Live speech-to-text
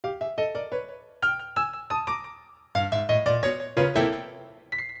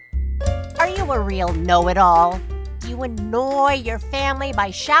you a real know-it-all? Do you annoy your family by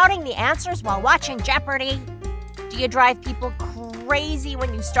shouting the answers while watching Jeopardy? Do you drive people crazy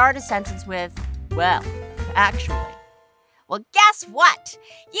when you start a sentence with, well, actually? Well, guess what?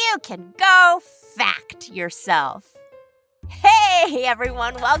 You can go fact yourself. Hey,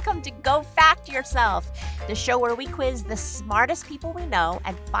 everyone. Welcome to Go Fact Yourself, the show where we quiz the smartest people we know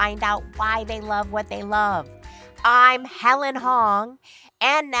and find out why they love what they love. I'm Helen Hong,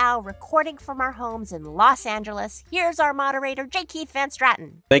 and now recording from our homes in Los Angeles, here's our moderator, J. Keith Van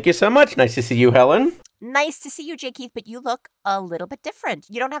Stratton. Thank you so much. Nice to see you, Helen. Nice to see you, J. Keith, but you look a little bit different.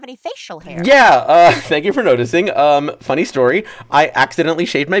 You don't have any facial hair. Yeah, thank you for noticing. Funny story. I accidentally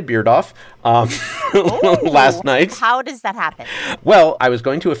shaved my beard off last night. How does that happen? Well, I was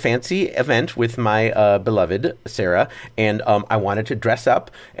going to a fancy event with my beloved Sarah, and I wanted to dress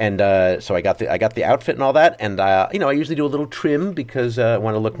up, and so I got the outfit and all that, and I usually do a little trim because I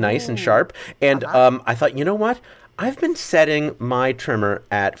want to look nice and sharp, and I thought, you know what? I've been setting my trimmer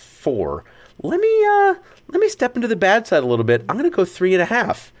at 4. Let me step into the bad side a little bit. I'm going to go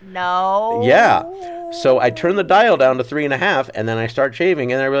 3.5. No. Yeah. So I turn the dial down to 3.5, and then I start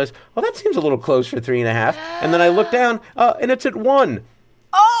shaving, and I realize, well, that seems a little close for 3.5. And then I look down, and it's at 1.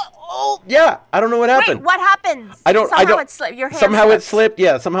 Oh. Yeah, I don't know what happened. Wait, what happens? It slipped. Your hand somehow slipped. It slipped.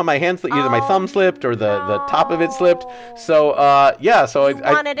 Yeah, somehow my hand slipped. Either my thumb slipped or the top of it slipped. So yeah, so you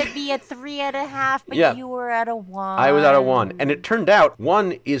wanted to be at 3.5, but you were at a 1. I was at a 1, and it turned out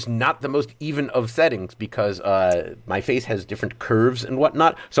 1 is not the most even of settings because my face has different curves and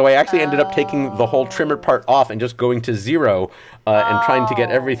whatnot. So I actually ended up taking the whole trimmer part off and just going to 0 and trying to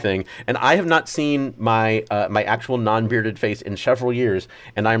get everything. And I have not seen my actual non-bearded face in several years,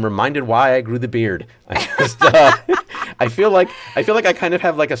 and I'm reminded why I grew the beard. I feel like I kind of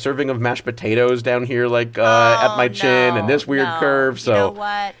have like a serving of mashed potatoes down here, like at my chin, and this weird curve. So you know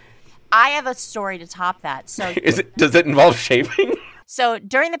what? I have a story to top that. So does it involve shaving? So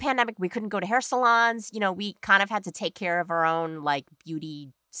during the pandemic, we couldn't go to hair salons. You know, we kind of had to take care of our own like beauty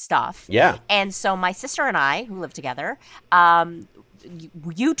stuff. Yeah. And so my sister and I, who live together,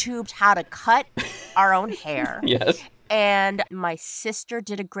 YouTubed how to cut our own hair. Yes. And my sister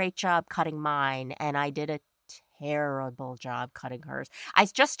did a great job cutting mine, and I did a terrible job cutting hers. I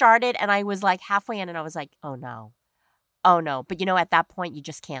just started, and I was like halfway in, and I was like, oh no. But you know, at that point, you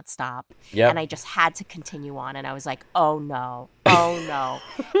just can't stop. Yep. And I just had to continue on, and I was like, oh no.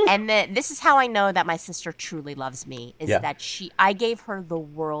 And this is how I know that my sister truly loves me, is that I gave her the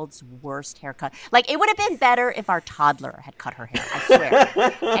world's worst haircut. Like, it would have been better if our toddler had cut her hair, I swear.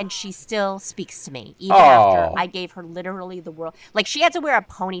 And she still speaks to me, even after I gave her literally the world. Like, she had to wear a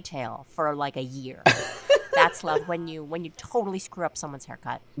ponytail for like a year. That's love, when you totally screw up someone's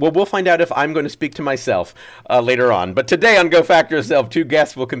haircut. Well, we'll find out if I'm going to speak to myself later on. But today on Go Fact Yourself, 2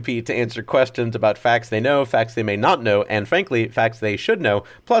 guests will compete to answer questions about facts they know, facts they may not know, and frankly, facts they should know.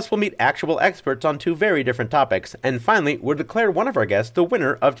 Plus, we'll meet actual experts on 2 very different topics. And finally, we'll declare one of our guests the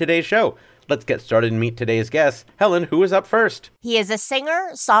winner of today's show. Let's get started and meet today's guest. Helen, who is up first? He is a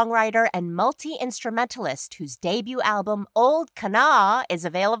singer, songwriter, and multi-instrumentalist whose debut album, Old Kana, is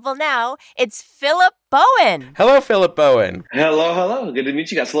available now. It's Philip Bowen. Hello, Philip Bowen. Hello. Good to meet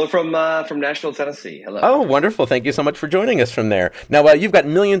you guys. Hello from Nashville, Tennessee. Hello. Oh, wonderful. Thank you so much for joining us from there. Now, you've got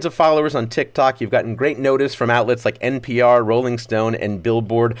millions of followers on TikTok. You've gotten great notice from outlets like NPR, Rolling Stone, and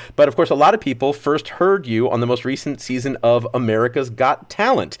Billboard. But, of course, a lot of people first heard you on the most recent season of America's Got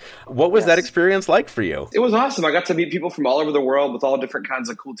Talent. What was that experience like for you? It was awesome. I got to meet people from all over the world with all different kinds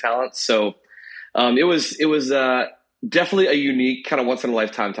of cool talents. So it was definitely a unique kind of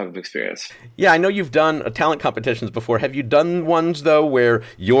once-in-a-lifetime type of experience. Yeah, I know you've done talent competitions before. Have you done ones, though, where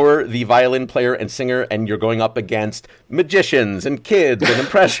you're the violin player and singer and you're going up against magicians and kids and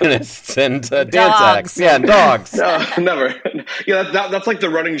impressionists and dance acts? Yeah, and dogs. No, never. Yeah, that's like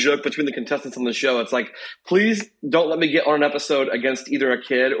the running joke between the contestants on the show. It's like, please don't let me get on an episode against either a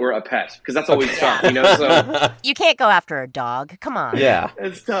kid or a pet, because that's always tough, you know? So you can't go after a dog. Come on. Yeah.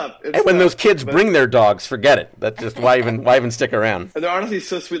 It's tough. And when those kids bring their dogs, forget it. That's just why even stick around? And they're honestly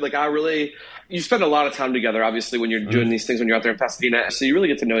so sweet. Like, you spend a lot of time together, obviously, when you're doing these things, when you're out there in Pasadena. So you really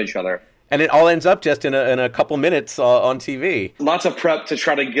get to know each other. And it all ends up just in a couple minutes on TV. Lots of prep to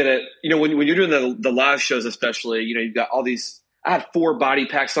try to get it. You know, when you're doing the live shows, especially, you know, you've got all these. I had 4 body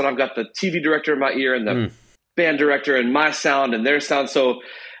packs on. I've got the TV director in my ear and the band director and my sound and their sound. So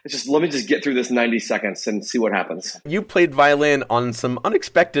it's just, let me just get through this 90 seconds and see what happens. You played violin on some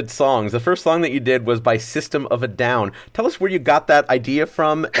unexpected songs. The first song that you did was by System of a Down. Tell us where you got that idea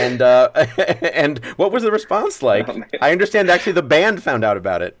from, and and what was the response like? Oh, I understand actually the band found out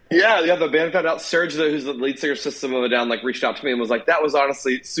about it. Yeah, the band found out. Serge, who's the lead singer of System of a Down, like reached out to me and was like, that was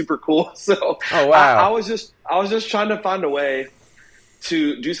honestly super cool. So oh, wow. I was just trying to find a way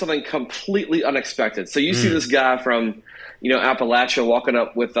to do something completely unexpected. So you see this guy from, Appalachia walking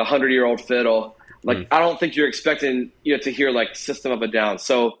up with a 100-year-old fiddle. Like, I don't think you're expecting, to hear like System of a Down.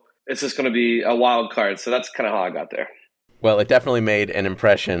 So it's just going to be a wild card. So that's kind of how I got there. Well, it definitely made an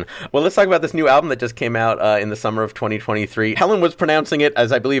impression. Well, let's talk about this new album that just came out in the summer of 2023. Helen was pronouncing it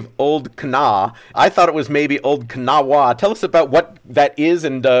as, I believe, Old Kana. I thought it was maybe Old Kanawa. Tell us about what that is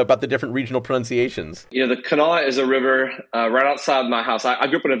and about the different regional pronunciations. The Kana is a river right outside my house. I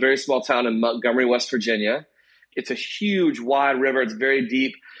grew up in a very small town in Montgomery, West Virginia. It's a huge, wide river. It's very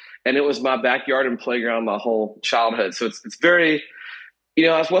deep. And it was my backyard and playground my whole childhood. So it's very...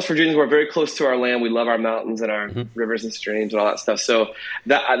 as West Virginians, we're very close to our land. We love our mountains and our rivers and streams and all that stuff. So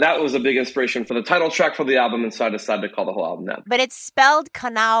that was a big inspiration for the title track for the album, and so I decided to call the whole album that. But it's spelled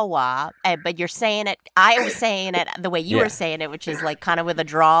Kanawa, but you're saying it, I was saying it the way you were saying it, which is like kind of with a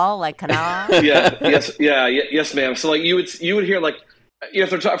drawl, like Kana. Yes, ma'am. So like you would hear like,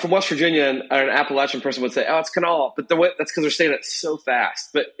 if they're talking from West Virginia and an Appalachian person would say, oh, it's Kanawha, but that's because they're saying it so fast.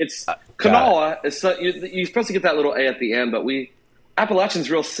 But it's Kanawha. You're supposed to get that little A at the end, but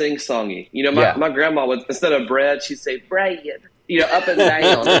Appalachian's real sing-songy. My grandma would, instead of bread, she'd say bread, up and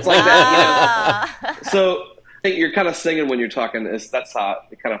down. It's like that, So I think you're kind of singing when you're talking. That's how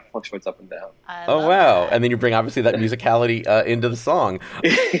it kind of fluctuates up and down. Oh, wow. And then you bring, obviously, that musicality into the song.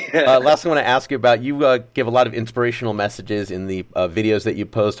 Last thing I want to ask you about, you give a lot of inspirational messages in the videos that you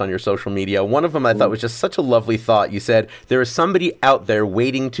post on your social media. One of them I thought was just such a lovely thought. You said, there is somebody out there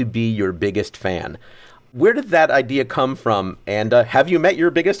waiting to be your biggest fan. Where did that idea come from, and have you met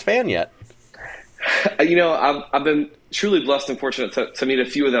your biggest fan yet? I've been truly blessed and fortunate to meet a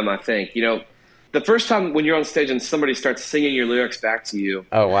few of them, I think. The first time when you're on stage and somebody starts singing your lyrics back to you.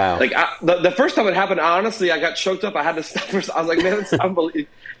 Oh, wow. Like, the first time it happened, honestly, I got choked up. I had to stop. I was like, man, it's unbelievable.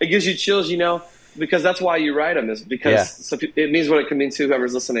 It gives you chills, because that's why you write them, is because so it means what it can mean to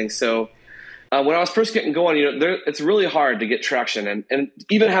whoever's listening. So when I was first getting going, it's really hard to get traction, and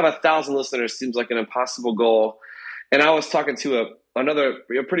even have 1,000 listeners seems like an impossible goal. And I was talking to another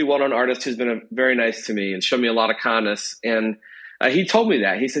pretty well-known artist who's been very nice to me and shown me a lot of kindness. And he told me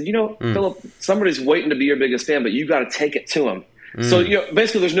that. He said, Philip, somebody's waiting to be your biggest fan, but you got to take it to them. So,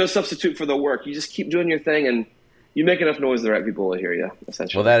 basically there's no substitute for the work. You just keep doing your thing, and you make enough noise, the right people will hear you,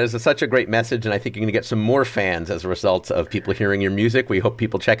 essentially. Well, that is such a great message, and I think you're going to get some more fans as a result of people hearing your music. We hope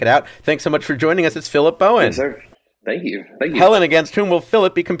people check it out. Thanks so much for joining us. It's Philip Bowen. Yes, sir. Thank you. Helen, against whom will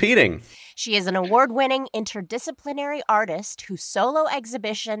Philip be competing? She is an award-winning interdisciplinary artist whose solo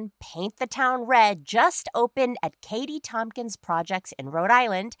exhibition, Paint the Town Red, just opened at Katie Tompkins Projects in Rhode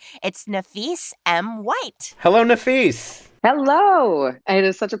Island. It's Nafis M. White. Hello, Nafis. Hello. It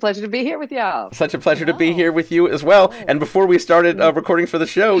is such a pleasure to be here with y'all. Such a pleasure to be here with you as well. And before we started recording for the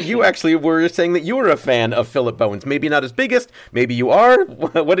show, you actually were saying that you were a fan of Philip Bowen's. Maybe not his biggest. Maybe you are.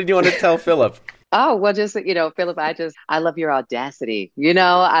 What did you want to tell Philip? Oh, well, just, Philip, I love your audacity.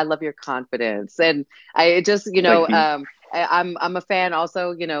 I love your confidence. And I just, I'm a fan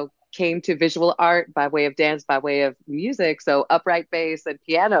also, came to visual art by way of dance, by way of music. So upright bass and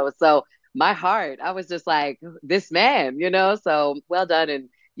piano. So my heart, I was just like, this man, so well done. And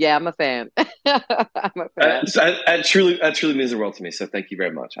yeah, I'm a fan. I'm a fan. That truly means the world to me. So thank you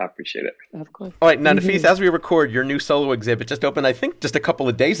very much. I appreciate it. Of course. All right. Now, Nafis, as we record, your new solo exhibit just opened, I think, just a couple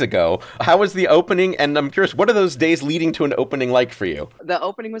of days ago. How was the opening? And I'm curious, what are those days leading to an opening like for you? The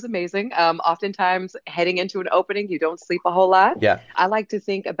opening was amazing. Oftentimes, heading into an opening, you don't sleep a whole lot. Yeah. I like to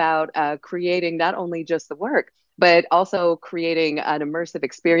think about creating not only just the work, but also creating an immersive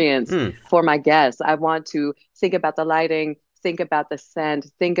experience for my guests. I want to think about the lighting, think about the scent,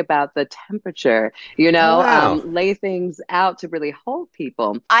 think about the temperature, lay things out to really hold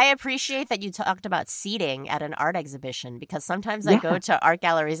people. I appreciate that you talked about seating at an art exhibition, because sometimes I go to art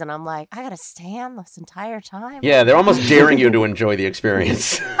galleries and I'm like, I got to stand this entire time. Yeah, they're almost daring you to enjoy the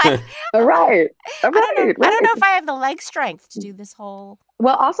experience. Right. I don't know if I have the leg strength to do this whole...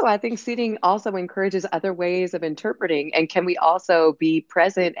 Well, also, I think seating also encourages other ways of interpreting. And can we also be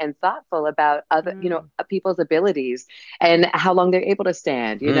present and thoughtful about other, people's abilities and how long they're able to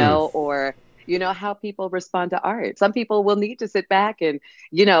stand, or how people respond to art. Some people will need to sit back and,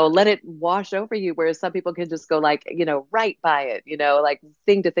 let it wash over you, whereas some people can just go like, right by it, like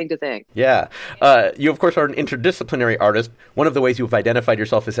thing to thing to thing. Yeah. You, of course, are an interdisciplinary artist. One of the ways you've identified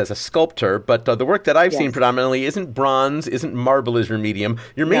yourself is as a sculptor, but the work that I've seen predominantly isn't bronze, isn't marble as your medium.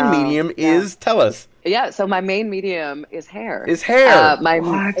 Your main medium is, tell us. Yeah, so my main medium is hair. Is hair?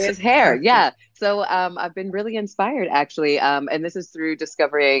 Is hair, yeah. So I've been really inspired, actually, and this is through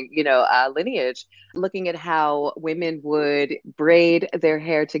discovering, lineage, looking at how women would braid their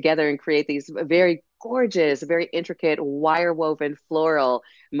hair together and create these very gorgeous, very intricate, wire-woven floral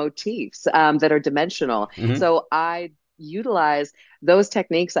motifs that are dimensional. Mm-hmm. So I utilize those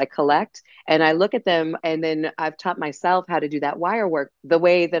techniques. I collect and I look at them, and then I've taught myself how to do that wire work. The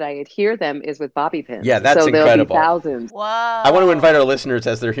way that I adhere them is with bobby pins. Yeah, that's incredible. There'll be thousands. Whoa. I want to invite our listeners,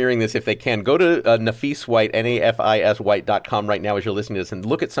 as they're hearing this, if they can, go to Nafis White, NAFIS.com right now as you're listening to this, and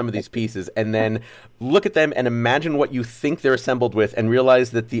look at some of these pieces, and then look at them and imagine what you think they're assembled with, and realize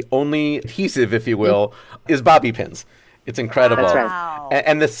that the only adhesive, if you will, is bobby pins. It's incredible. That's right.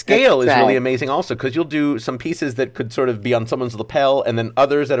 And the scale is really amazing also, because you'll do some pieces that could sort of be on someone's lapel, and then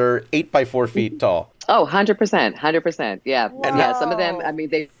others that are 8 by 4 feet tall. Oh, 100%. 100%. Yeah. Whoa. And yeah, some of them, I mean,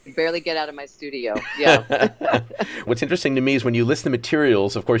 they barely get out of my studio. Yeah. What's interesting to me is when you list the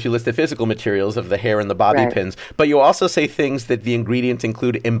materials, of course, you list the physical materials of the hair and the bobby pins, but you also say things that the ingredients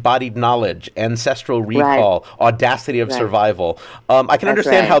include embodied knowledge, ancestral recall, audacity of survival. I can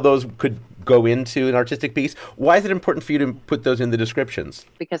understand how those could go into an artistic piece. Why is it important for you to put those in the descriptions?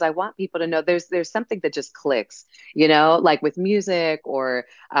 Because I want people to know there's something that just clicks, like with music or,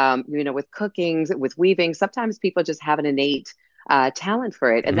 with cooking, with weaving. Sometimes people just have an innate talent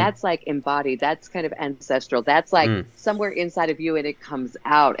for it. And that's like embodied. That's kind of ancestral. That's like somewhere inside of you, and it comes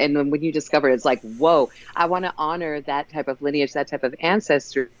out. And then when you discover it, it's like, whoa, I want to honor that type of lineage, that type of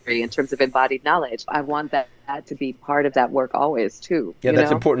ancestry in terms of embodied knowledge. I want that to be part of that work always too. Yeah,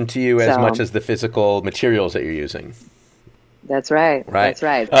 that's important to you as much as the physical materials that you're using. That's right. That's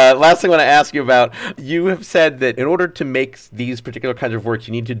right. Last thing I want to ask you about, you have said that in order to make these particular kinds of work,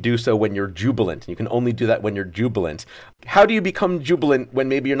 you need to do so when you're jubilant. You can only do that when you're jubilant. How do you become jubilant when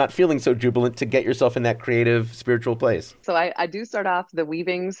maybe you're not feeling so jubilant to get yourself in that creative, spiritual place? So I do start off the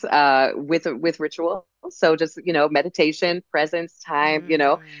weavings with ritual. So just, meditation, presence, time,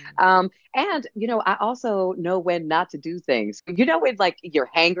 and, I also know when not to do things. When like you're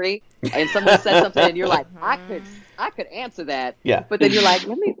hangry and someone says something and you're like, I could answer that. Yeah. But then you're like,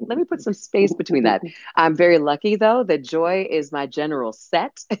 let me put some space between that. I'm very lucky though that joy is my general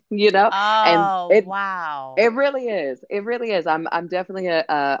set, Oh, and wow. It really is. It really is. I'm definitely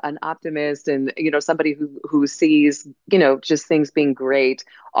an optimist, and somebody who sees just things being great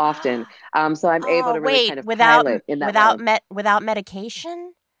often. So I'm able to really kind of pilot in that without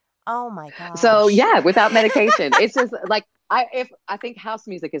medication. Oh my god. So yeah, without medication, it's just like I think house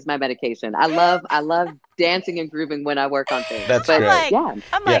music is my medication. I love dancing and grooving when I work on things. That's great.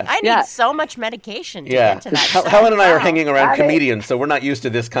 I need so much medication to get to that. Helen and I are hanging around comedians, so we're not used to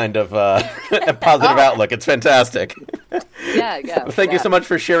this kind of positive outlook. It's fantastic. Yeah. Thank you so much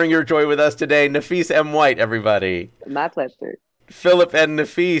for sharing your joy with us today. Nafis M. White, everybody. My pleasure. Philip and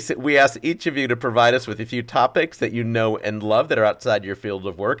Nafis, we asked each of you to provide us with a few topics that you know and love that are outside your field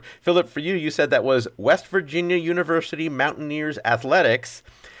of work. Philip, for you said that was West Virginia University Mountaineers Athletics.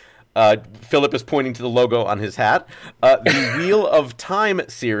 Philip is pointing to the logo on his hat. The Wheel of Time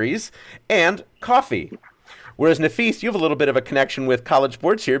series, and coffee. Whereas Nafis, you have a little bit of a connection with college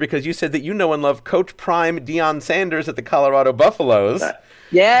sports here, because you said that you know and love Coach Prime Deion Sanders at the Colorado Buffaloes.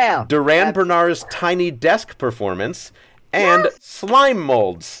 Yeah. Duran Bernard's Tiny Desk performance. And slime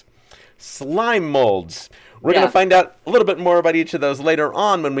molds. We're going to find out a little bit more about each of those later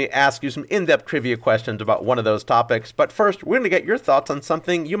on when we ask you some in-depth trivia questions about one of those topics. But first, we're going to get your thoughts on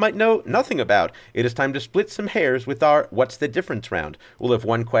something you might know nothing about. It is time to split some hairs with our What's the Difference round. We'll have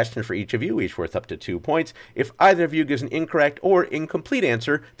one question for each of you, each worth up to 2 points. If either of you gives an incorrect or incomplete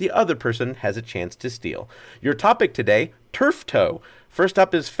answer, the other person has a chance to steal. Your topic today, turf toe. First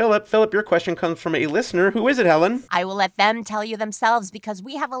up is Philip. Philip, your question comes from a listener. Who is it, Helen? I will let them tell you themselves because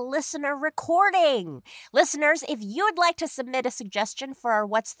we have a listener recording. Listeners, if you would like to submit a suggestion for our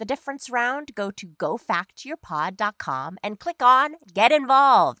What's the Difference round, go to gofactyourpod.com and click on Get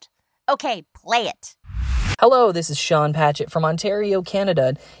Involved. Okay, play it. Hello, this is Sean Patchett from Ontario,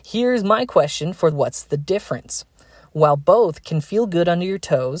 Canada. Here's my question for What's the Difference? While both can feel good under your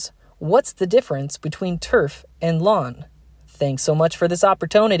toes, what's the difference between turf and lawn? Thanks so much for this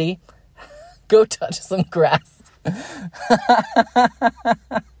opportunity. Go touch some grass.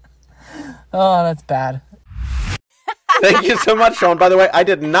 Oh, that's bad. Thank you so much, Sean. By the way, I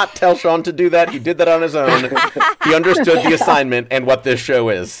did not tell Sean to do that. He did that on his own. He understood the assignment and what this show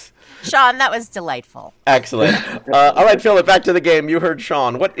is. Sean, that was delightful. Excellent. All right, Philip, back to the game. You heard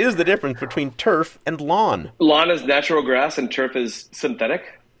Sean. What is the difference between turf and lawn? Lawn is natural grass and turf is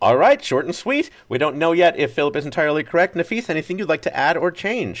synthetic. All right, short and sweet. We don't know yet if Philip is entirely correct. Nafis, anything you'd like to add or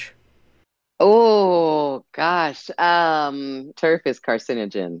change? Oh gosh, turf is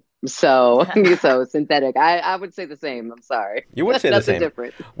carcinogen. So synthetic. I would say the same. I'm sorry. You would say the same.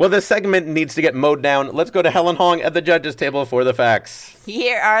 Different. Well, this segment needs to get mowed down. Let's go to Helen Hong at the judges' table for the facts.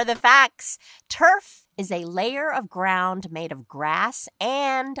 Here are the facts. Turf is a layer of ground made of grass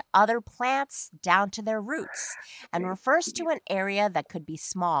and other plants down to their roots and refers to an area that could be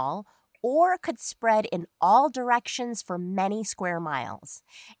small or could spread in all directions for many square miles.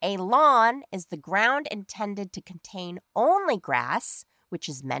 A lawn is the ground intended to contain only grass, which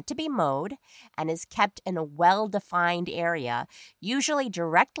is meant to be mowed and is kept in a well-defined area, usually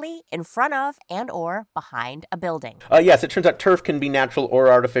directly in front of and or behind a building. Yes, it turns out turf can be natural or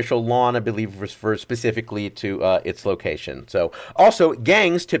artificial. Lawn, I believe, refers specifically to its location. So, also,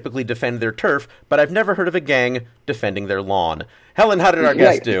 gangs typically defend their turf, but I've never heard of a gang defending their lawn. Helen, how did our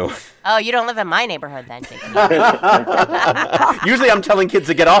guests do? Oh, you don't live in my neighborhood then, Jake. Usually I'm telling kids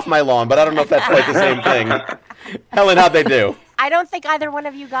to get off my lawn, but I don't know if that's quite the same thing. Helen, how'd they do? I don't think either one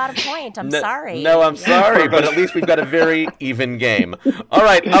of you got a point. I'm sorry. No, I'm sorry, but at least we've got a very even game. All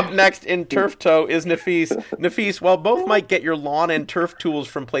right, up next in Turf Tow is Nafis. Nafis, while both might get your lawn and turf tools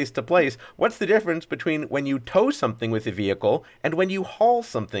from place to place, what's the difference between when you tow something with a vehicle and when you haul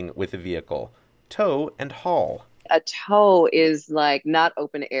something with a vehicle? Tow and haul. A tow is like not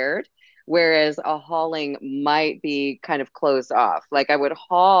open aired, whereas a hauling might be kind of closed off. Like I would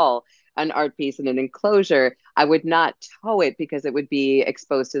haul an art piece in an enclosure, I would not tow it because it would be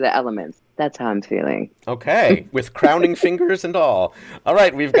exposed to the elements. That's how I'm feeling. Okay, with crowning fingers and all. All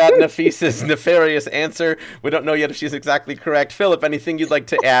right, we've got Nafis's nefarious answer. We don't know yet if she's exactly correct. Philip, anything you'd like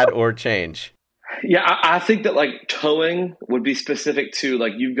to add or change? Yeah, I think that like towing would be specific to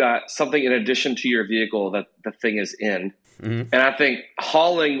like you've got something in addition to your vehicle that the thing is in. Mm-hmm. And I think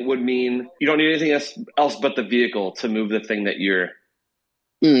hauling would mean you don't need anything else but the vehicle to move the thing that you're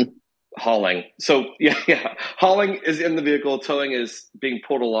hauling. So yeah. Hauling is in the vehicle. Towing is being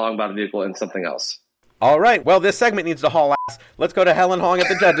pulled along by the vehicle and something else. All right. Well, this segment needs to haul ass. Let's go to Helen Hong at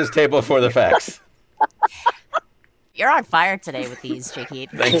the judges' table for the facts. You're on fire today with these, Jakey.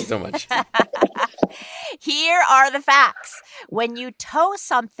 Thank you so much. Here are the facts. When you tow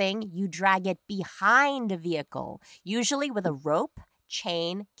something, you drag it behind a vehicle, usually with a rope,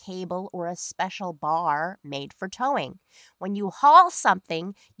 chain, cable, or a special bar made for towing. When you haul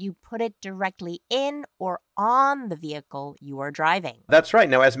something, you put it directly in or on the vehicle you are driving. That's right.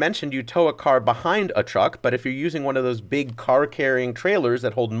 Now, as mentioned, you tow a car behind a truck, but if you're using one of those big car-carrying trailers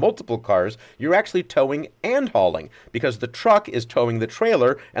that hold multiple cars, you're actually towing and hauling, because the truck is towing the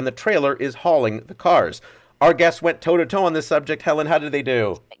trailer, and the trailer is hauling the cars. Our guests went toe-to-toe on this subject. Helen, how did they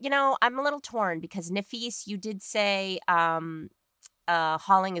do? You know, I'm a little torn, because Nafis, you did say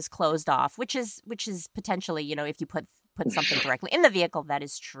hauling is closed off, which is potentially, you know, if you put something directly in the vehicle, that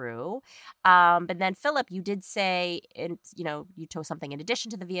is true. But then Philip, you did say, you tow something in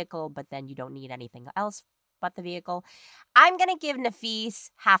addition to the vehicle, but then you don't need anything else but the vehicle. I'm going to give Nafis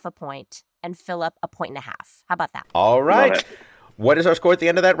half a point and Philip a point and a half. How about that? All right. What is our score at the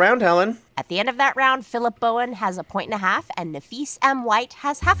end of that round, Helen? At the end of that round, Philip Bowen has a point and a half, and Nafis M. White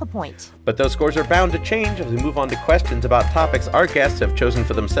has half a point. But those scores are bound to change as we move on to questions about topics our guests have chosen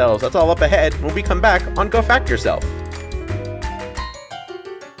for themselves. That's all up ahead when we come back on Go Fact Yourself.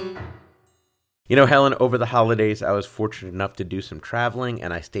 You know, Helen, over the holidays, I was fortunate enough to do some traveling,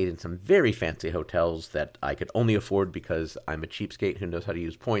 and I stayed in some very fancy hotels that I could only afford because I'm a cheapskate who knows how to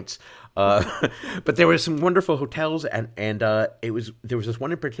use points. But there were some wonderful hotels, and there was this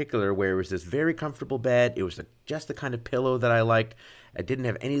one in particular where it was this very comfortable bed. It was just the kind of pillow that I liked. I didn't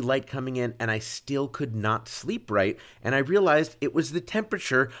have any light coming in, and I still could not sleep right. And I realized it was the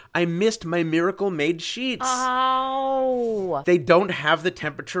temperature. I missed my Miracle Made sheets. Oh! They don't have the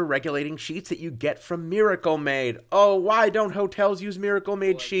temperature regulating sheets that you get from Miracle Made. Oh, why don't hotels use Miracle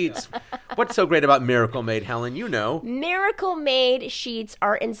Made sheets? What's so great about Miracle Made, Helen? You know. Miracle Made sheets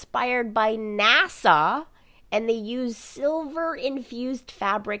are inspired by NASA, and they use silver-infused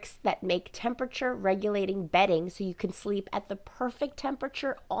fabrics that make temperature-regulating bedding so you can sleep at the perfect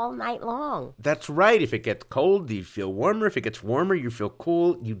temperature all night long. That's right. If it gets cold, you feel warmer. If it gets warmer, you feel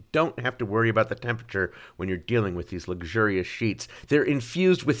cool. You don't have to worry about the temperature when you're dealing with these luxurious sheets. They're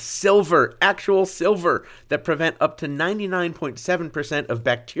infused with silver, actual silver, that prevent up to 99.7% of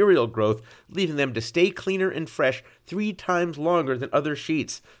bacterial growth, leaving them to stay cleaner and fresh 3 times longer than other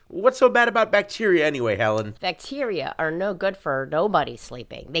sheets. What's so bad about bacteria anyway, Helen? Bacteria are no good for nobody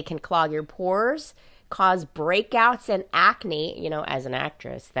sleeping. They can clog your pores, cause breakouts and acne. As an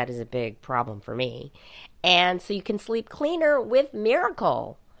actress, that is a big problem for me. And so you can sleep cleaner with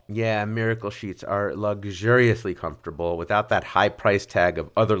Miracle. Yeah, Miracle sheets are luxuriously comfortable without that high price tag of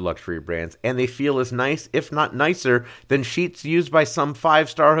other luxury brands, and they feel as nice, if not nicer, than sheets used by some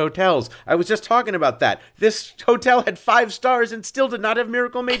 5-star hotels. I was just talking about that. This hotel had 5 stars and still did not have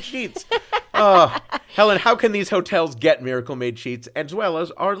Miracle Made sheets. Helen, how can these hotels get Miracle Made sheets as well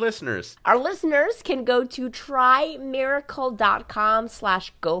as our listeners? Our listeners can go to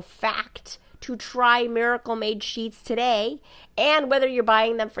trymiracle.com/GoFact to try Miracle Made sheets today. And whether you're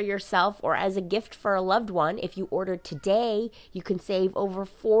buying them for yourself or as a gift for a loved one, if you order today, you can save over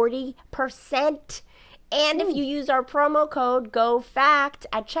 40%. And if you use our promo code GoFact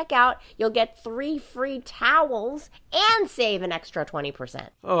at checkout, you'll get 3 free towels and save an extra 20%.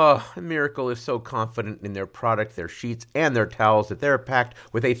 Oh, Miracle is so confident in their product, their sheets, and their towels that they're packed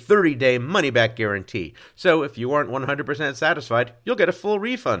with a 30-day money-back guarantee. So if you aren't 100% satisfied, you'll get a full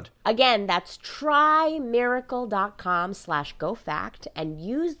refund. Again, that's trymiracle.com/GoFact and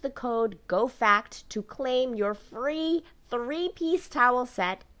use the code GoFact to claim your free 3-piece towel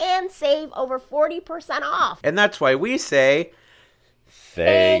set and save over 40% off. And that's why we say,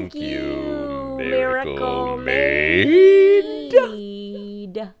 thank you, Miracle Made.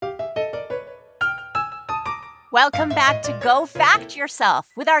 Welcome back to Go Fact Yourself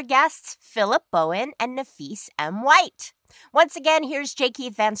with our guests Philip Bowen and Nafis M. White. Once again, here's J.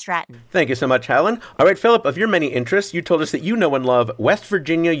 Keith Van Stratton. Thank you so much, Helen. All right, Philip, of your many interests, you told us that you know and love West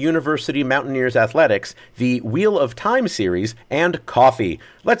Virginia University Mountaineers Athletics, the Wheel of Time series, and coffee.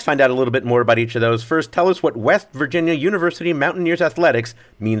 Let's find out a little bit more about each of those. First, tell us what West Virginia University Mountaineers Athletics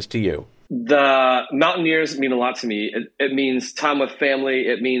means to you. The Mountaineers mean a lot to me. It means time with family.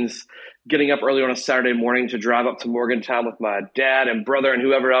 It means getting up early on a Saturday morning to drive up to Morgantown with my dad and brother and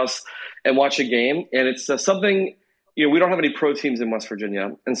whoever else and watch a game. And it's something... we don't have any pro teams in West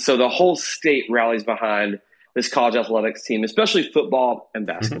Virginia. And so the whole state rallies behind this college athletics team, especially football and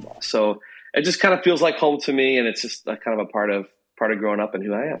basketball. Mm-hmm. So it just kind of feels like home to me. And it's just kind of a part of growing up and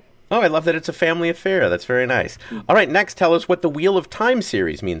who I am. Oh, I love that it's a family affair. That's very nice. All right, next, tell us what the Wheel of Time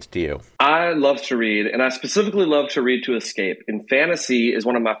series means to you. I love to read, and I specifically love to read to escape. And fantasy is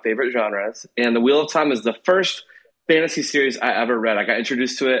one of my favorite genres. And the Wheel of Time is the first fantasy series I ever read. I got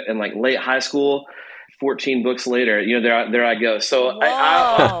introduced to it in late high school. 14 books later, there I go. So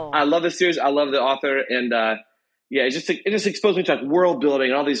I love the series. I love the author, and it just exposed me to world building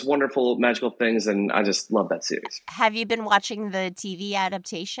and all these wonderful magical things, and I just love that series. Have you been watching the TV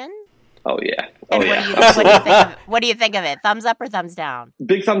adaptation? Oh yeah. What do you think of it? Thumbs up or thumbs down?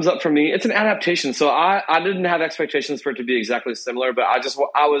 Big thumbs up for me. It's an adaptation, so I didn't have expectations for it to be exactly similar, but I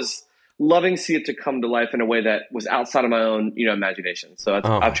was loving to see it to come to life in a way that was outside of my own, imagination. So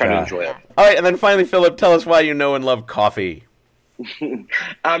I've tried to enjoy it. All right, and then finally, Philip, tell us why you know and love coffee.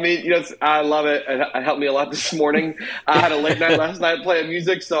 I mean, I love it. It helped me a lot this morning. I had a late night last night playing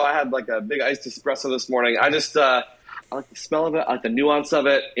music, so I had a big iced espresso this morning. I just I like the smell of it, I like the nuance of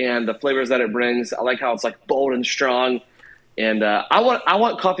it, and the flavors that it brings. I like how it's bold and strong. And I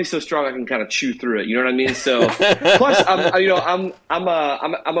want coffee so strong I can kind of chew through it. You know what I mean? So plus I'm of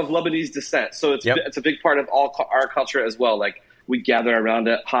Lebanese descent, so it's a big part of our culture as well. We gather around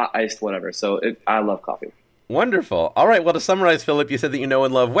it, hot, iced, whatever. So I love coffee. Wonderful. All right. Well, to summarize, Philip, you said that you know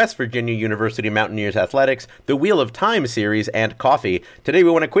and love West Virginia University Mountaineers Athletics, the Wheel of Time series, and coffee. Today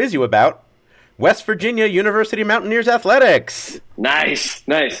we want to quiz you about West Virginia University Mountaineers Athletics. Nice.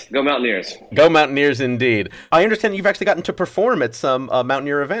 Go Mountaineers. Go Mountaineers indeed. I understand you've actually gotten to perform at some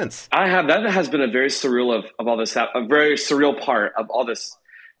Mountaineer events. I have. That has been a very surreal of all this, a very surreal part of all this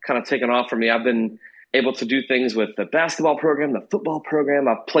kind of taken off for me. I've been able to do things with the basketball program, the football program.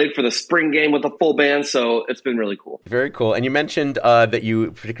 I've played for the spring game with a full band, so it's been really cool. Very cool. And you mentioned that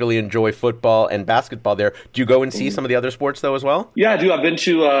you particularly enjoy football and basketball there. Do you go and see some of the other sports, though, as well? Yeah, I do. I've been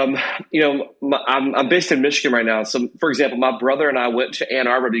to, I'm based in Michigan right now. So, for example, my brother and I went to Ann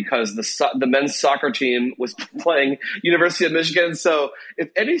Arbor because the men's soccer team was playing University of Michigan. So if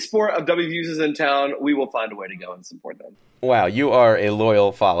any sport of WVU's is in town, we will find a way to go and support them. Wow, you are a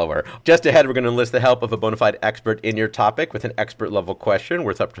loyal follower. Just ahead, we're going to enlist the help of a bona fide expert in your topic with an expert-level question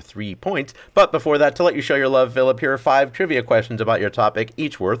worth up to 3 points. But before that, to let you show your love, Philip, here are 5 trivia questions about your topic,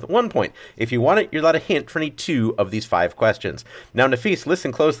 each worth 1 point. If you want it, you're allowed a hint for any 2 of these 5 questions. Now, Nafis,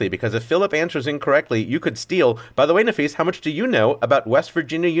 listen closely, because if Philip answers incorrectly, you could steal. By the way, Nafis, how much do you know about West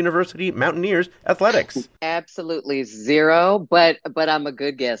Virginia University Mountaineers athletics? Absolutely 0, but I'm a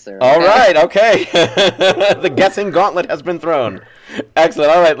good guesser. Okay? All right, okay. The guessing gauntlet has been thrown. Excellent.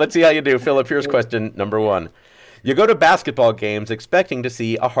 All right, let's see how you do. Philip, here's question number 1. You go to basketball games expecting to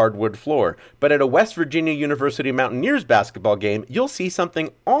see a hardwood floor, but at a West Virginia University Mountaineers basketball game, you'll see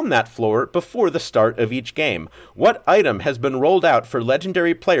something on that floor before the start of each game. What item has been rolled out for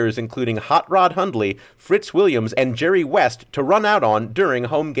legendary players including Hot Rod Hundley, Fritz Williams, and Jerry West to run out on during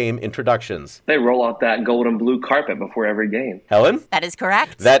home game introductions? They roll out that gold and blue carpet before every game. Helen? That is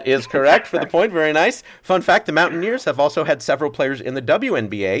correct. That is correct for the point. Very nice. Fun fact, the Mountaineers have also had several players in the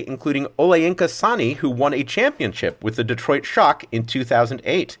WNBA, including Olayinka Sani, who won a championship with the Detroit Shock in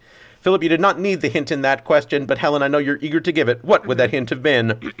 2008. Philip, you did not need the hint in that question, but Helen, I know you're eager to give it. What would that hint have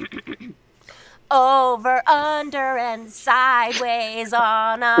been? Over, under, and sideways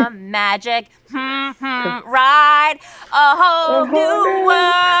on a magic ride. A whole new world.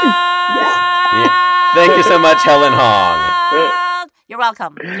 Yeah. Thank you so much, Helen Hong. You're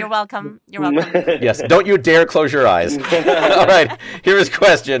welcome. You're welcome. You're welcome. Yes, don't you dare close your eyes. All right, here is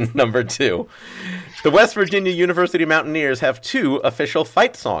question number 2. The West Virginia University Mountaineers have 2 official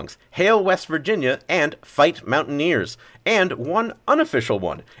fight songs, Hail West Virginia and Fight Mountaineers, and 1 unofficial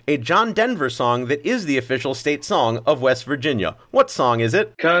one, a John Denver song that is the official state song of West Virginia. What song is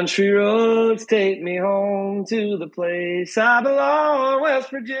it? Country roads take me home to the place I belong, West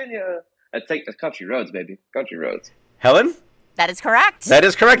Virginia. That's country roads, baby. Country roads. Helen? That is correct. That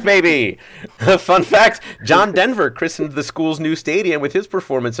is correct, baby. Fun fact, John Denver christened the school's new stadium with his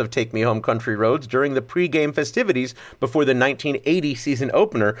performance of Take Me Home Country Roads during the pregame festivities before the 1980 season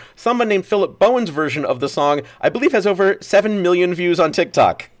opener. Someone named Philip Bowen's version of the song, I believe, has over 7 million views on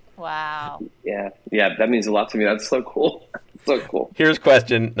TikTok. Wow. Yeah, that means a lot to me. That's so cool. So cool. Here's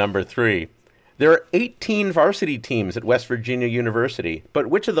question number 3. There are 18 varsity teams at West Virginia University, but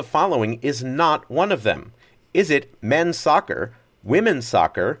which of the following is not one of them? Is it men's soccer, women's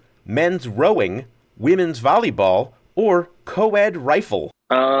soccer, men's rowing, women's volleyball, or co-ed rifle?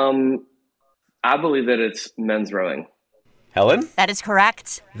 I believe that it's men's rowing. Helen? That is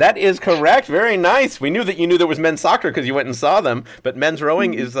correct. That is correct. Very nice. We knew that you knew there was men's soccer because you went and saw them, but men's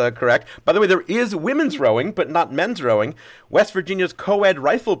rowing is correct. By the way, there is women's rowing, but not men's rowing. West Virginia's co-ed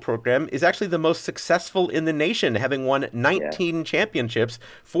rifle program is actually the most successful in the nation, having won 19 championships.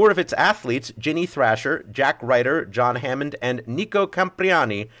 4 of its athletes, Ginny Thrasher, Jack Ryder, John Hammond, and Nico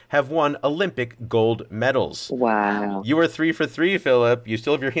Campriani, have won Olympic gold medals. Wow. You are 3 for 3, Philip. You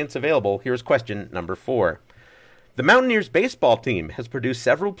still have your hints available. Here's question number 4. The Mountaineers baseball team has produced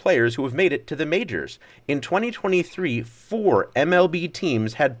several players who have made it to the majors. In 2023, 4 MLB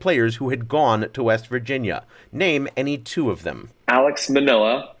teams had players who had gone to West Virginia. Name any 2 of them. Alex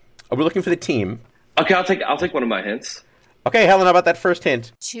Manoah. Are we looking for the team? Okay, I'll take one of my hints. Okay, Helen, how about that first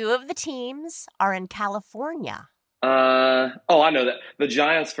hint? 2 of the teams are in California. I know that. The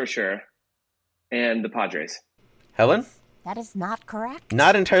Giants for sure. And the Padres. Helen? That is not correct.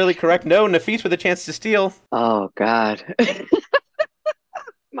 Not entirely correct. No, Nafis with a chance to steal. Oh God.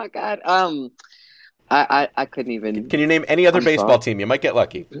 My God. I couldn't even. Can you name any other baseball team? You might get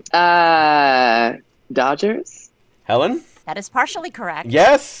lucky. Dodgers. Helen? That is partially correct.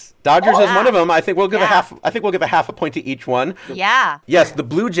 Yes. Dodgers has one of them. I think we'll give Yeah. a half a point to each one. Yeah. Yes, the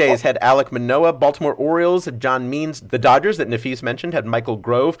Blue Jays had Alek Manoah, Baltimore Orioles had John Means, the Dodgers that Nafis mentioned had Michael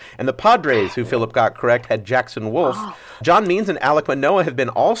Grove, and the Padres, who Philip got correct, had Jackson Wolf. John Means and Alek Manoah have been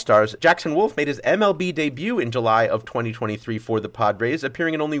all-stars. Jackson Wolf made his MLB debut in July of 2023 for the Padres,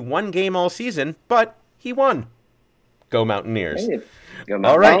 appearing in only 1 game all season, but he won. Go Mountaineers. Hey, go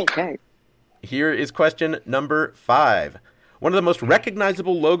All right. Okay. Here is question number 5. One of the most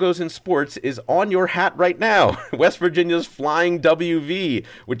recognizable logos in sports is on your hat right now. West Virginia's Flying WV,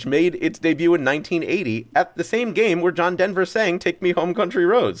 which made its debut in 1980 at the same game where John Denver sang Take Me Home Country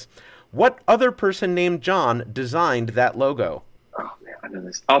Roads. What other person named John designed that logo? Oh, man, I know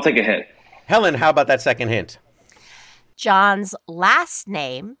this. I'll take a hint. Helen, how about that second hint? John's last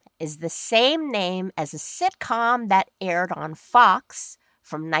name is the same name as a sitcom that aired on Fox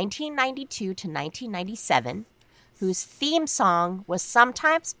from 1992 to 1997, whose theme song was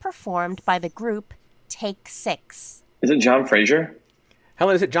sometimes performed by the group Take 6. Is it John Fraser?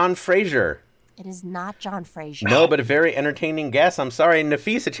 Helen, is it John Fraser? It is not John Fraser. No, but a very entertaining guess. I'm sorry.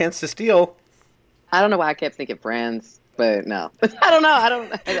 Nafis, a chance to steal. I don't know why I kept thinking Friends. But no, I don't know. I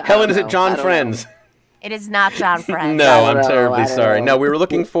don't Helen, is know. it John I don't Friends? It is not John Friends. No, I'm terribly I don't sorry. know. No, we were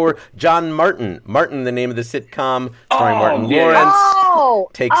looking for John Martin. Martin, the name of the sitcom, starring Martin yeah. Lawrence. Oh,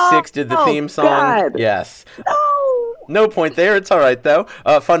 Take Six did the theme song. God. Yes. No. No point there. It's all right, though.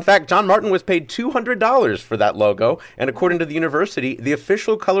 Fun fact, John Martin was paid $200 for that logo, and according to the university, the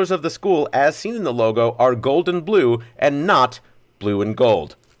official colors of the school, as seen in the logo, are gold and blue, and not blue and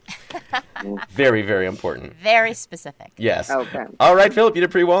gold. Very, very important. Very specific. Yes. Okay. All right, Philip, you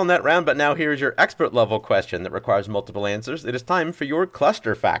did pretty well in that round, but now here's your expert level question that requires multiple answers. It is time for your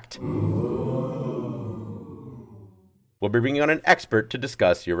cluster fact. We'll be bringing on an expert to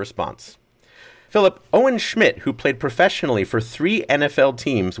discuss your response. Philip, Owen Schmidt, who played professionally for 3 NFL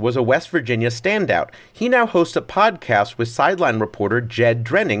teams, was a West Virginia standout. He now hosts a podcast with sideline reporter Jed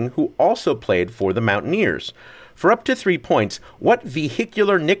Drenning, who also played for the Mountaineers. For up to 3 points, what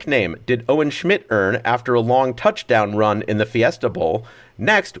vehicular nickname did Owen Schmidt earn after a long touchdown run in the Fiesta Bowl?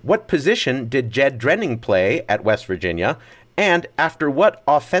 Next, what position did Jed Drenning play at West Virginia? And after what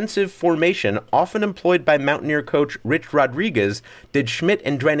offensive formation, often employed by Mountaineer coach Rich Rodriguez, did Schmidt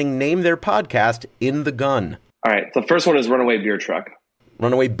and Drenning name their podcast In the Gun? All right. The first one is Runaway Beer Truck.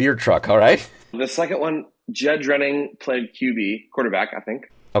 Runaway Beer Truck, all right. The second one, Jed Drenning played QB, quarterback, I think.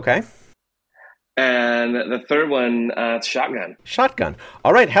 Okay. And the third one, it's Shotgun. Shotgun.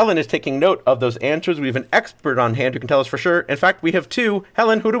 All right, Helen is taking note of those answers. We have an expert on hand who can tell us for sure. In fact, we have 2.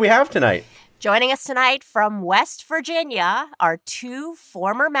 Helen, who do we have tonight? Joining us tonight from West Virginia are 2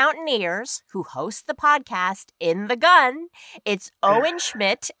 former Mountaineers who host the podcast In the Gun. It's Owen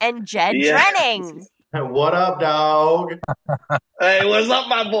Schmidt and Jed Drenning. What up, dog? Hey, what's up,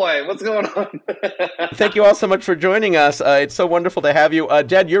 my boy? What's going on? Thank you all so much for joining us. It's so wonderful to have you.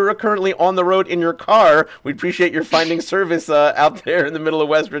 Jed, you're currently on the road in your car. We appreciate your finding service out there in the middle of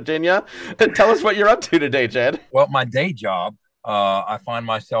West Virginia. Tell us what you're up to today, Jed. Well, my day job, I find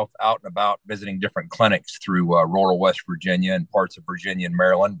myself out and about visiting different clinics through rural West Virginia and parts of Virginia and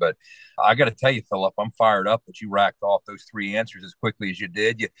Maryland. But I got to tell you, Philip, I'm fired up that you racked off those 3 answers as quickly as you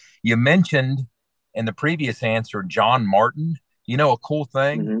did. You mentioned in the previous answer, John Martin. You know, a cool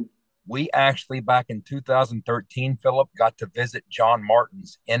thing, Mm-hmm. we actually back in 2013, Philip, got to visit John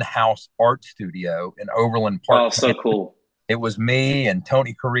Martin's in-house art studio in Overland Park. Oh, so cool. It was me and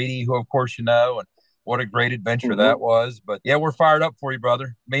Tony Caridi, who of course you know, and what a great adventure that was. But yeah, we're fired up for you,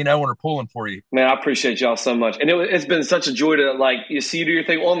 brother. Me and Owen are pulling for you. Man, I appreciate y'all so much. And it's been such a joy to, like, you see you do your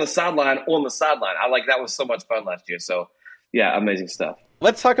thing on the sideline. That was so much fun last year. So yeah, amazing stuff.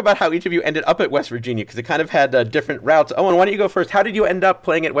 Let's talk about how each of you ended up at West Virginia, because it kind of had different routes. Owen, why don't you go first? How did you end up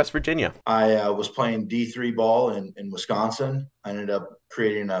playing at West Virginia? I was playing D3 ball in Wisconsin. I ended up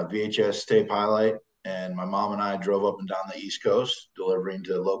creating a VHS tape highlight, and my mom and I drove up and down the East Coast, delivering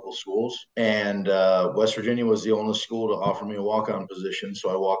to local schools. And West Virginia was the only school to offer me a walk-on position, so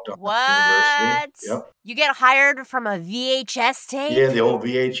I walked on to university. Yep. You get hired from a VHS tape? Yeah, the old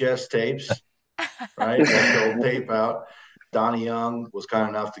VHS tapes, right? Got the old tape out. Donnie Young was kind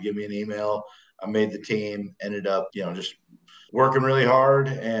enough to give me an email. I made the team, ended up, just working really hard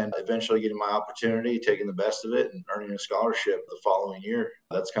and eventually getting my opportunity, taking the best of it and earning a scholarship the following year.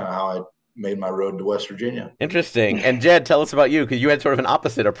 That's kind of how I made my road to West Virginia. Interesting. And Jed, tell us about you, because you had sort of an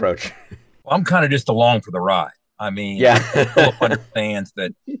opposite approach. Well, I'm kind of just along for the ride. I mean, yeah. Philip understands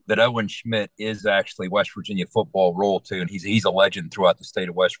that Owen Schmidt is actually West Virginia football royalty, and he's a legend throughout the state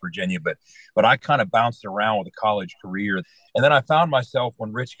of West Virginia. But I kind of bounced around with a college career. And then I found myself,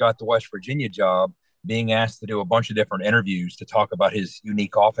 when Rich got the West Virginia job, being asked to do a bunch of different interviews to talk about his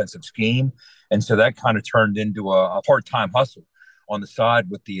unique offensive scheme. And so that kind of turned into a part-time hustle on the side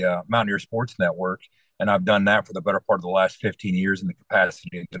with the Mountaineer Sports Network. And I've done that for the better part of the last 15 years in the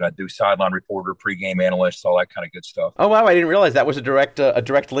capacity that I do sideline reporter, pregame analyst, all that kind of good stuff. Oh, wow. I didn't realize that was a direct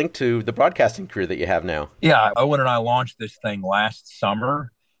link to the broadcasting career that you have now. Yeah. Owen and I launched this thing last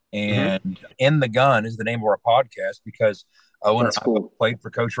summer. And In the Gun is the name of our podcast because Owen and I played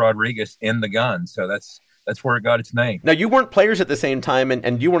for Coach Rodriguez in the Gun. So that's where it got its name. Now, you weren't players at the same time,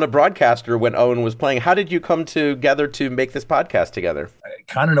 and you weren't a broadcaster when Owen was playing. How did you come together to make this podcast together? I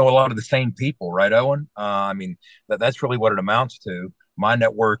kind of know a lot of the same people, right, Owen? I mean, that's really what it amounts to. My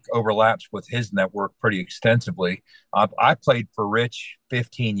network overlaps with his network pretty extensively. I played for Rich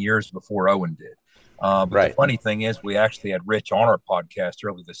 15 years before Owen did. But The funny thing is we actually had Rich on our podcast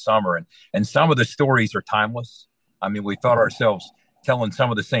early this summer, and some of the stories are timeless. I mean, we thought ourselves telling some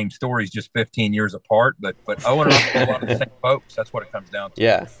of the same stories just 15 years apart, but Owen and I are a lot of the same folks. That's what it comes down to.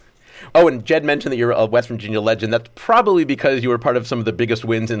 Yeah. Oh, and Jed mentioned that you're a West Virginia legend. That's probably because you were part of some of the biggest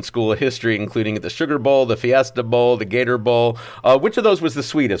wins in school history, including the Sugar Bowl, the Fiesta Bowl, the Gator Bowl. Which of those was the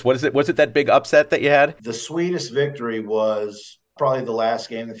sweetest? What is it? Was it that big upset that you had? The sweetest victory was probably the last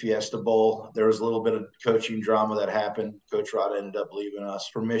game, the Fiesta Bowl. There was a little bit of coaching drama that happened. Coach Rod ended up leaving us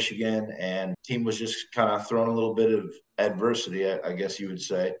for Michigan, and the team was just kind of throwing a little bit of adversity, I guess you would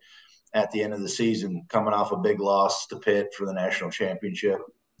say, at the end of the season, coming off a big loss to Pitt for the national championship.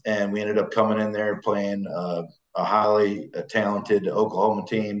 And we ended up coming in there playing a highly talented Oklahoma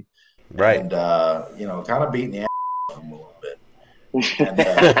team. Right. And, kind of beating the ass of them a little bit.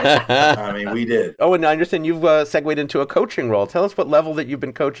 And, we did. Oh, and I understand you've segued into a coaching role. Tell us what level that you've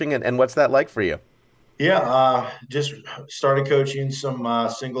been coaching and what's that like for you? Yeah, just started coaching some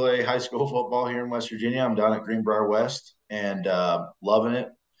single A high school football here in West Virginia. I'm down at Greenbrier West and loving it.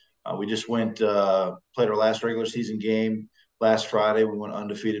 We just played our last regular season game last Friday. We went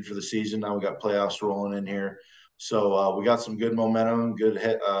undefeated for the season. Now we got playoffs rolling in here. So we got some good momentum, good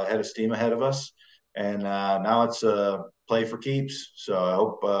head of steam ahead of us. And now it's play for keeps. So I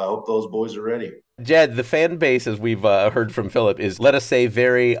hope those boys are ready. Jed, the fan base, as we've heard from Philip, is, let us say,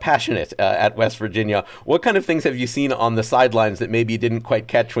 very passionate at West Virginia. What kind of things have you seen on the sidelines that maybe you didn't quite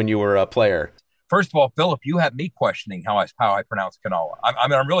catch when you were a player? First of all, Philip, you have me questioning how I pronounce canola.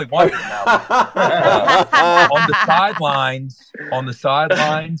 I'm really wondering now. On the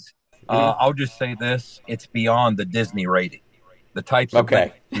sidelines, I'll just say this: it's beyond the Disney rating. The types of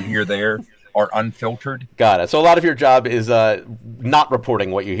things you hear there are unfiltered. Got it. So a lot of your job is not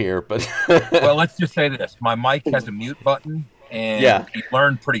reporting what you hear, but well, let's just say this: my mic has a mute button. And you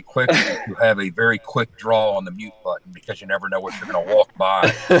learn pretty quick to have a very quick draw on the mute button because you never know what you're going to walk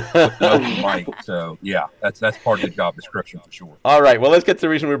by with an open mic. So, yeah, that's part of the job description for sure. All right. Well, let's get to the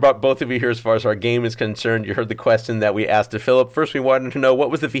reason we brought both of you here as far as our game is concerned. You heard the question that we asked to Philip. First, we wanted to know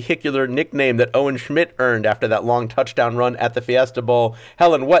what was the vehicular nickname that Owen Schmidt earned after that long touchdown run at the Fiesta Bowl.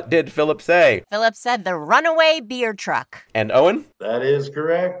 Helen, what did Philip say? Philip said the runaway beer truck. And Owen? That is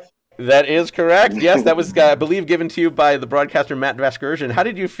correct. That is correct. Yes, that was, I believe, given to you by the broadcaster Matt Vasgersian. How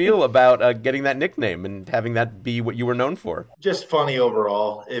did you feel about getting that nickname and having that be what you were known for? Just funny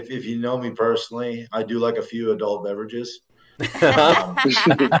overall. If you know me personally, I do like a few adult beverages. So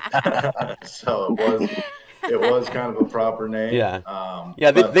it was kind of a proper name. Yeah.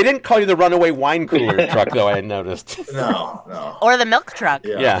 They didn't call you the runaway wine cooler truck, though, I noticed. No. Or the milk truck.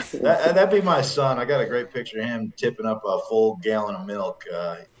 Yeah. That'd be my son. I got a great picture of him tipping up a full gallon of milk.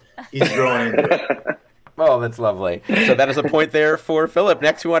 He's growing into it. Oh, that's lovely. So that is a point there for Philip.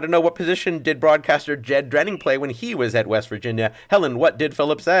 Next, we want to know what position did broadcaster Jed Drenning play when he was at West Virginia? Helen, what did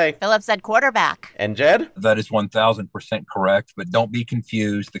Philip say? Philip said quarterback. And Jed? That is 1,000% correct, but don't be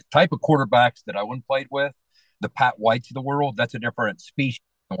confused. The type of quarterbacks that Owen played with, the Pat Whites of the world, that's a different species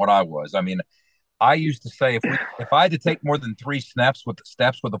than what I was. I mean, I used to say if I had to take more than 3 steps with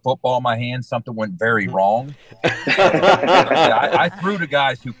the football in my hand, something went very wrong. I threw to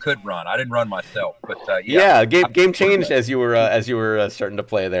guys who could run. I didn't run myself, but game changed as you were starting to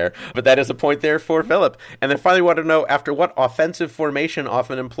play there. But that is a point there for Philip. And then finally, want to know after what offensive formation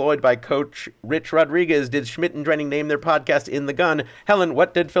often employed by Coach Rich Rodriguez did Schmidt and Drenning name their podcast In the Gun? Helen,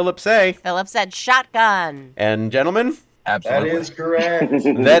 what did Philip say? Philip said shotgun. And gentlemen? Absolutely. That is correct.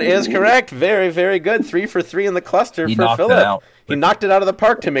 That is correct. Very, very good. 3 for 3 in the cluster for Philip. He knocked it out of the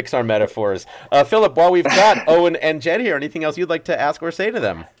park, to mix our metaphors. Philip, while we've got Owen and Jed here, anything else you'd like to ask or say to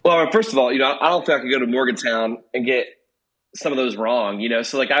them? Well, first of all, I don't think I could go to Morgantown and get some of those wrong,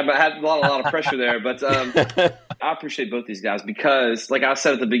 So, I had a lot of pressure there. But I appreciate both these guys because, like I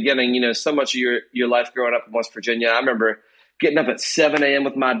said at the beginning, so much of your life growing up in West Virginia, I remember getting up at 7 a.m.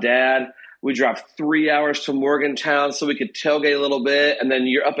 with my dad. We drove 3 hours to Morgantown so we could tailgate a little bit. And then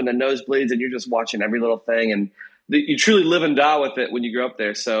you're up in the nosebleeds and you're just watching every little thing. And you truly live and die with it when you grow up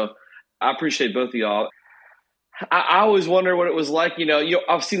there. So I appreciate both of y'all. I always wonder what it was like.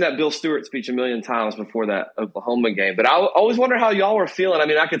 I've seen that Bill Stewart speech a million times before that Oklahoma game. But I always wonder how y'all were feeling. I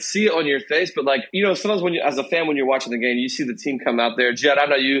mean, I could see it on your face. But, sometimes as a fan, when you're watching the game, you see the team come out there. Jed, I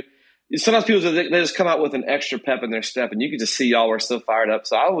know you – sometimes people, they just come out with an extra pep in their step, and you can just see y'all were so fired up.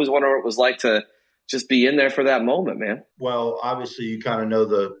 So I always wonder what it was like to just be in there for that moment, man. Well, obviously, you kind of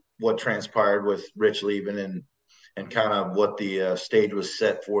know what transpired with Rich leaving and kind of what the stage was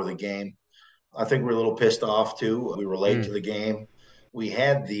set for the game. I think we're a little pissed off, too. We were late to the game. We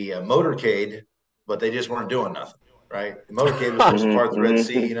had the motorcade, but they just weren't doing nothing, right? The motorcade was supposed to part the Red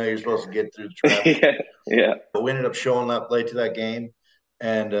Sea. You're supposed to get through the traffic. Yeah. But we ended up showing up late to that game.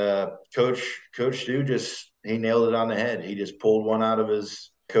 And Coach Stu he nailed it on the head. He just pulled one out of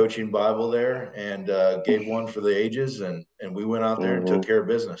his coaching Bible there and gave one for the ages, and we went out there and took care of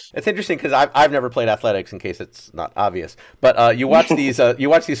business. It's interesting because I've never played athletics, in case it's not obvious. But you watch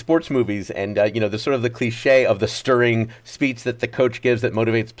these sports movies, and the sort of the cliche of the stirring speech that the coach gives that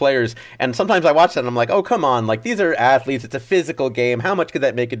motivates players. And sometimes I watch that and I'm like, oh, come on, like these are athletes. It's a physical game. How much could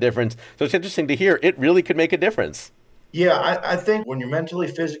that make a difference? So it's interesting to hear it really could make a difference. Yeah, I think when you're mentally,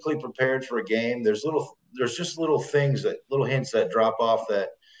 physically prepared for a game, there's just little things, little hints that drop off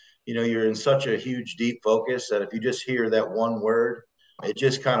that, you're in such a huge, deep focus that if you just hear that one word, it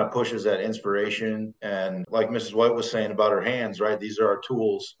just kind of pushes that inspiration. And like Mrs. White was saying about her hands, right? These are our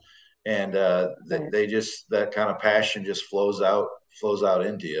tools. And they just, that kind of passion just flows out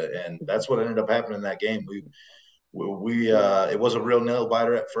into you. And that's what ended up happening in that game. We it was a real nail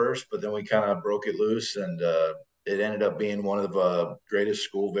biter at first, but then we kind of broke it loose, and it ended up being one of the greatest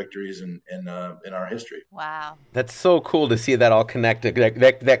school victories in our history. Wow. That's so cool to see that all connected.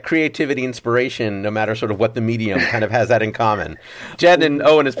 That creativity, inspiration, no matter sort of what the medium, kind of has that in common. Jed and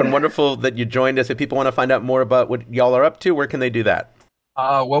Owen, it's been wonderful that you joined us. If people want to find out more about what y'all are up to, where can they do that?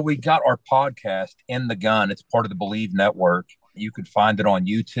 Well, we got our podcast, In the Gun. It's part of the Believe Network. You could find it on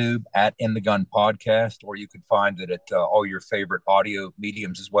YouTube at In the Gun Podcast, or you could find it at all your favorite audio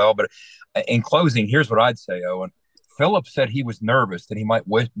mediums as well. But in closing, here's what I'd say, Owen. Philip said he was nervous that he might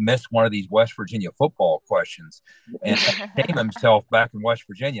miss one of these West Virginia football questions and name himself back in West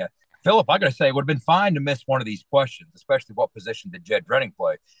Virginia. Philip, I got to say, it would have been fine to miss one of these questions, especially what position did Jed Drenning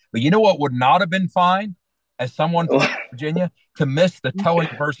play. But you know what would not have been fine? As someone from Virginia, to miss the towing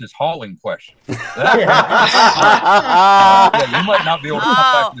versus hauling question. You might not be able to come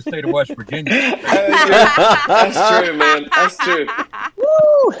back to the state of West Virginia. That's true, man. That's true.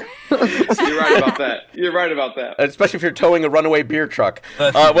 You're right about that. Especially if you're towing a runaway beer truck.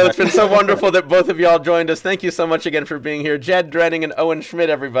 Well, it's been so wonderful that both of y'all joined us. Thank you so much again for being here. Jed Drenning and Owen Schmidt,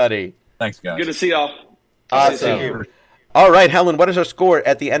 everybody. Thanks, guys. Good to see y'all. Awesome. All right, Helen, what is our score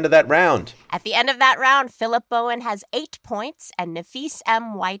at the end of that round? At the end of that round, Philip Bowen has 8 points and Nafis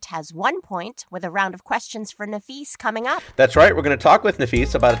M. White has 1 point, with a round of questions for Nafis coming up. That's right. We're going to talk with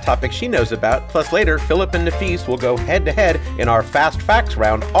Nafis about a topic she knows about. Plus, later, Philip and Nafis will go head-to-head in our Fast Facts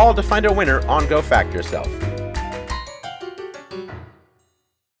round, all to find a winner on Go Fact Yourself.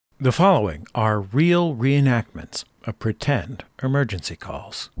 The following are real reenactments of pretend emergency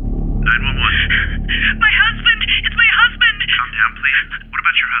calls. 911. My husband! It's my husband! Calm down, please. What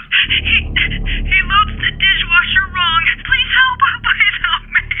about your husband? He loads the dishwasher wrong. Please help! Please help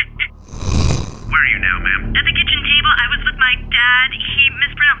me! Where are you now, ma'am? At the kitchen table. I was with my dad. He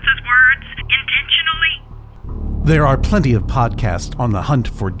mispronounces words intentionally. There are plenty of podcasts on the hunt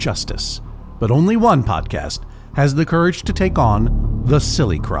for justice, but only one podcast has the courage to take on the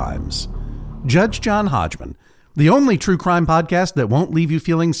silly crimes. Judge John Hodgman, the only true crime podcast that won't leave you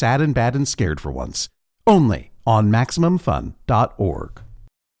feeling sad and bad and scared for once. Only on MaximumFun.org.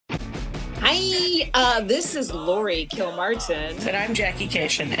 Hi, this is Lori Kilmartin. And I'm Jackie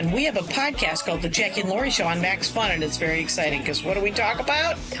Cation. And we have a podcast called The Jackie and Lori Show on Max Fun. And it's very exciting because what do we talk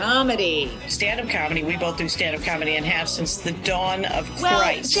about? Comedy. Stand-up comedy. We both do stand-up comedy and have since the dawn of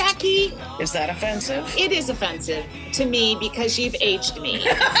Christ. Well, Jackie. Is that offensive? It is offensive to me because you've aged me.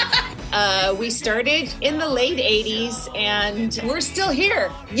 We started in the late 80s and we're still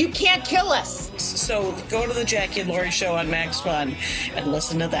here. You can't kill us. So go to The Jackie and Lori Show on Max Fun and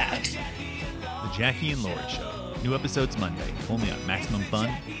listen to that. The Jackie and Lori Show. New episodes Monday, only on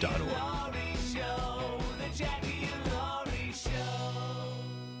MaximumFun.org.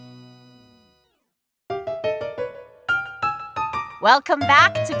 Welcome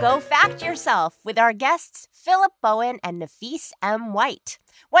back to Go Fact Yourself with our guests Philip Bowen and Nafis M. White.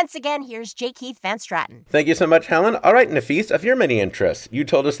 Once again, here's J. Keith Van Straten. Thank you so much, Helen. All right, Nafis, of your many interests, you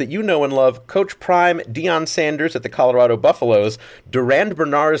told us that you know and love Coach Prime Deion Sanders at the Colorado Buffaloes, Durand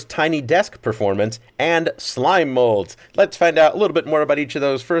Bernard's Tiny Desk performance, and slime molds. Let's find out a little bit more about each of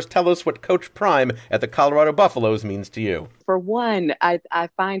those. First, tell us what Coach Prime at the Colorado Buffaloes means to you. For one, I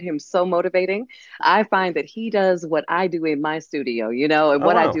find him so motivating. I find that he does what I do in my studio, and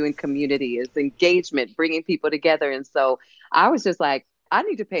what I do in community is engagement, bringing people together. And so I was just like, I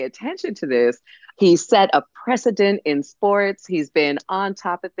need to pay attention to this. He set a precedent in sports. He's been on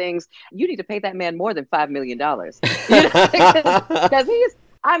top of things. You need to pay that man more than $5 million. Because he is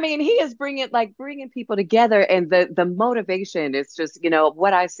bringing people together, and the motivation is just,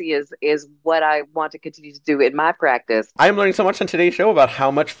 what I see is what I want to continue to do in my practice. I'm learning so much on today's show about how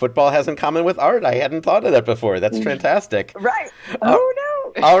much football has in common with art. I hadn't thought of that before. That's fantastic. Right. Oh, no.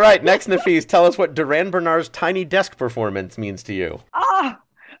 All right. Next, Nafis, tell us what Durand Bernard's Tiny Desk performance means to you.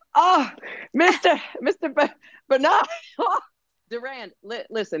 Mr. Bernard. Durand,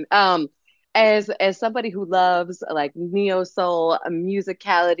 listen, as somebody who loves like neo soul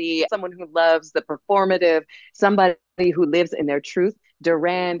musicality, someone who loves the performative, somebody who lives in their truth,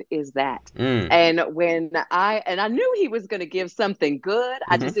 Durand is that. And I knew he was going to give something good.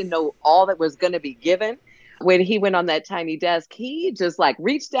 I just didn't know all that was going to be given. When he went on that tiny desk, he just like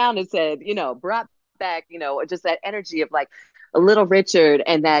reached down and said, brought back, just that energy of like a Little Richard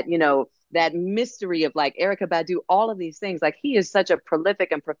and that, that mystery of like Erykah Badu, all of these things. Like he is such a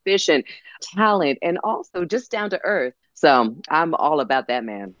prolific and proficient talent and also just down to earth. So I'm all about that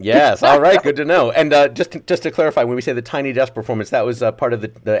man. Yes. All right. Good to know. And just to clarify, when we say the Tiny Desk performance, that was part of the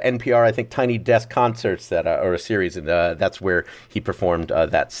NPR, I think, Tiny Desk concerts that are a series. And that's where he performed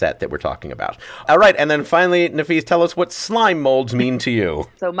that set that we're talking about. All right. And then finally, Nafis, tell us what slime molds mean to you.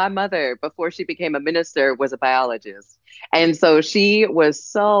 So my mother, before she became a minister, was a biologist. And so she was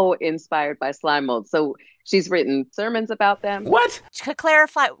so inspired by slime molds. So she's written sermons about them. What? To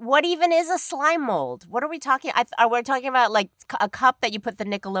clarify, what even is a slime mold? What are we talking? Are we talking about like a cup that you put the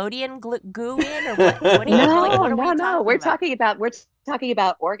Nickelodeon goo in, or what? What are we no. We're talking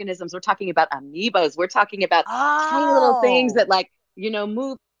about organisms. We're talking about amoebas. We're talking about tiny little things that like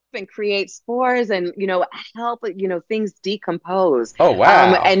move and create spores and help things decompose. Oh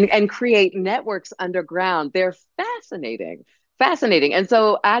wow! And create networks underground. They're fascinating. And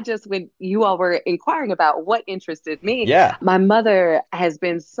so when you all were inquiring about what interested me, my mother has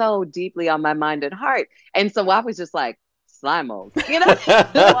been so deeply on my mind and heart. And so I was just like, slime molds,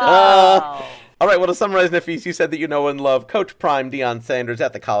 Wow. All right, well, to summarize, Nafis, you said that you know and love Coach Prime Deion Sanders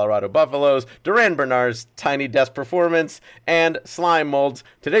at the Colorado Buffaloes, Durand Bernard's Tiny Desk performance, and slime molds.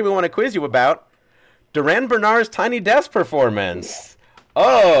 Today we want to quiz you about Durand Bernard's Tiny Desk performance.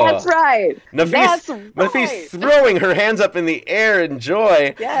 Oh, that's right. Nafis throwing her hands up in the air in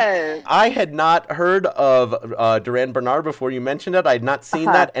joy. Yes. I had not heard of Durand Bernard before you mentioned it. I had not seen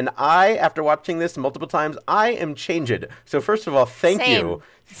that. And after watching this multiple times, I am changed. So first of all, thank you.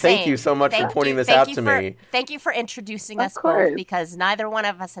 Thank you so much for pointing this out to me. Thank you for introducing us both, because neither one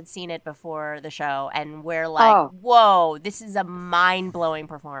of us had seen it before the show, and we're like, whoa, this is a mind-blowing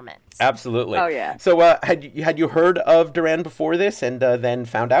performance. Absolutely. Oh, yeah. So had you heard of Durand before this and then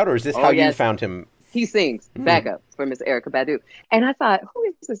found out, or is this how you found him? He sings backup for Miss Erykah Badu. And I thought, who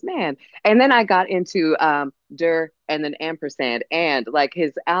is this man? And then I got into Dur and then ampersand and like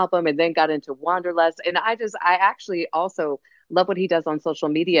his album, and then got into Wanderlust. And I actually also love what he does on social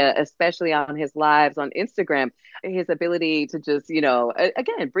media, especially on his lives on Instagram. His ability to just,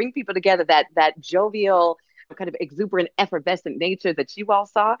 again, bring people together, that jovial, kind of exuberant, effervescent nature that you all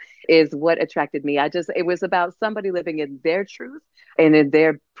saw is what attracted me. It was about somebody living in their truth and in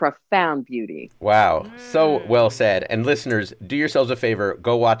their profound beauty. Wow. So well said. And listeners, do yourselves a favor.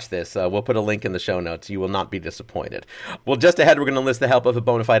 Go watch this. We'll put a link in the show notes. You will not be disappointed. Well, just ahead, we're going to enlist the help of a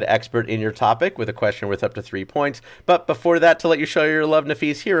bona fide expert in your topic with a question worth up to 3 points. But before that, to let you show your love,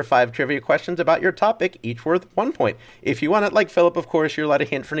 Nafis, here are 5 trivia questions about your topic, each worth 1 point. If you want it, like Philip, of course, you're allowed a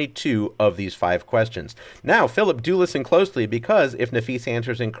hint for any 2 of these 5 questions. Now, Philip, do listen closely, because if Nafis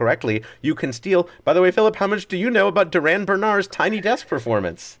answers incorrectly, you can steal. By the way, Philip, how much do you know about Durand Bernard's Tiny Desk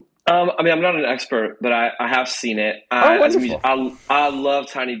performance? I'm not an expert, but I have seen it. Wonderful. I love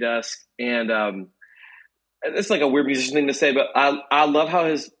Tiny Desk, and it's like a weird musician thing to say, but I love how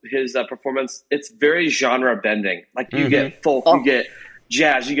his performance, it's very genre bending. Like you get folk, you get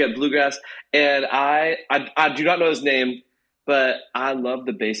jazz, you get bluegrass, and I do not know his name, but I love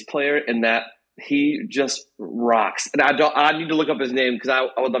the bass player in that. He just rocks, and I need to look up his name because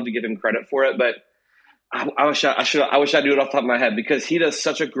I would love to give him credit for it, but I wish I knew it off the top of my head, because he does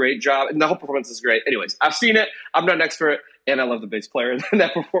such a great job, and the whole performance is great. Anyways, I've seen it. I'm not an expert, and I love the bass player in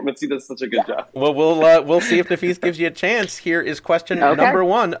that performance. He does such a good job. Well, we'll see if Nafis gives you a chance. Here is question number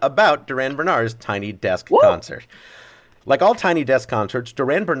 1 about Durand Bernard's Tiny Desk concert. Like all Tiny Desk concerts,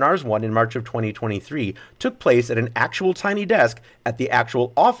 Durand Bernard's one in March of 2023 took place at an actual Tiny Desk at the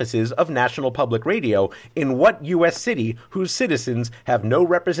actual offices of National Public Radio in what U.S. city whose citizens have no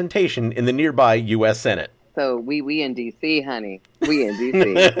representation in the nearby U.S. Senate? So we in D.C., honey. We in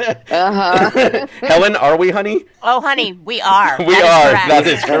D.C. Helen, are we, honey? Oh, honey, we are. That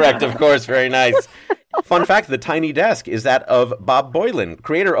is correct, of course. Very nice. Fun fact, the Tiny Desk is that of Bob Bowen,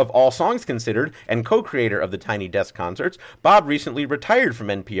 creator of All Songs Considered and co-creator of the Tiny Desk concerts. Bob recently retired from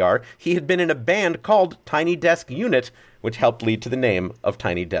NPR. He had been in a band called Tiny Desk Unit which helped lead to the name of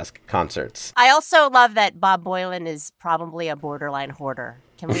Tiny Desk Concerts. I also love that Bob Bowen is probably a borderline hoarder.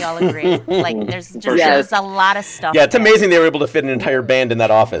 Can we all agree? Like, there's a lot of stuff. Yeah, it's amazing they were able to fit an entire band in that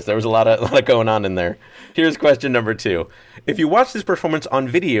office. There was a lot going on in there. Here's question number 2. If you watch this performance on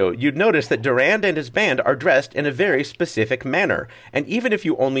video, you'd notice that Durand and his band are dressed in a very specific manner. And even if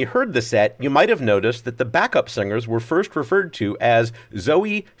you only heard the set, you might have noticed that the backup singers were first referred to as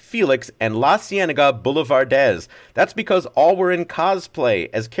Zoe, Felix, and La Cienega Boulevardes. That's because all were in cosplay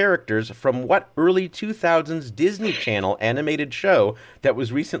as characters from what early 2000s Disney Channel animated show that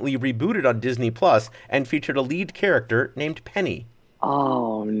was recently rebooted on Disney Plus and featured a lead character named Penny.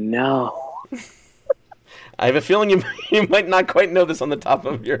 Oh, no. I have a feeling you might not quite know this on the top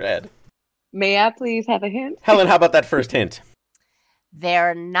of your head. May I please have a hint? Helen, how about that first hint?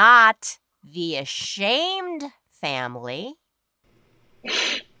 They're not the Ashamed family.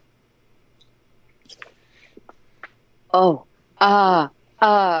 Oh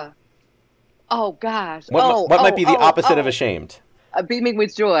gosh. What might be the opposite of ashamed? Beaming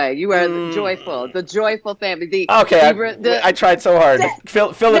with joy. You are joyful. The joyful family. I tried so hard.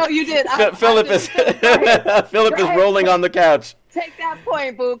 Philip, no, you did. Philip is rolling on the couch. Take that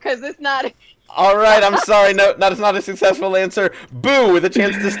point, boo, because it's not. All right, I'm sorry. No, it's not a successful answer. Boo, with a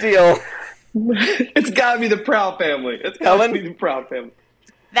chance to steal. It's got to be the Proud family. It's got to be the Proud family.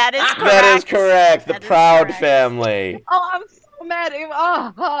 That is correct. That is correct. The Proud family. Oh, I'm so mad.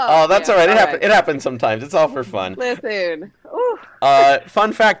 That's all right. It happens sometimes. It's all for fun. Listen.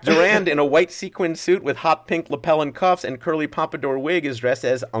 Fun fact, Durand in a white sequin suit with hot pink lapel and cuffs and curly pompadour wig is dressed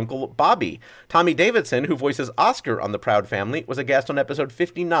as Uncle Bobby. Tommy Davidson, who voices Oscar on The Proud Family, was a guest on episode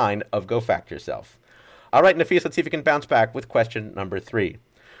 59 of Go Fact Yourself. All right, Nafis, let's see if we can bounce back with question number 3.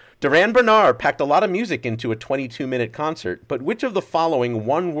 Durand Bernard packed a lot of music into a 22-minute concert, but which of the following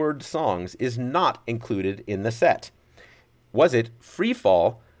one-word songs is not included in the set? Was it Free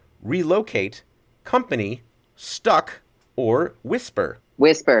Fall, Relocate, Company, Stuck, or Whisper?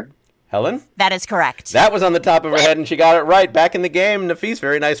 Whisper. Helen? That is correct. That was on the top of her head, and she got it right. Back in the game. Nafis,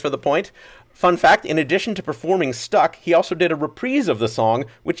 very nice for the point. Fun fact, in addition to performing Stuck, he also did a reprise of the song,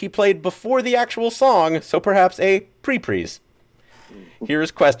 which he played before the actual song, so perhaps a pre-prise.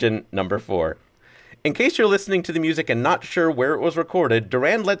 Here's question number 4. In case you're listening to the music and not sure where it was recorded,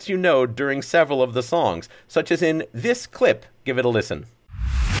 Durand lets you know during several of the songs, such as in this clip. Give it a listen.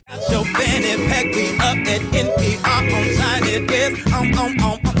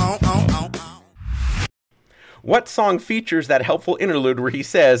 What song features that helpful interlude where he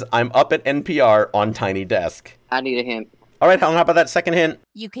says, "I'm up at NPR on Tiny Desk"? I need a hint. All right, Helen, how about that second hint?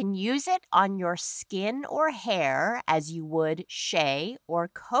 You can use it on your skin or hair as you would shea or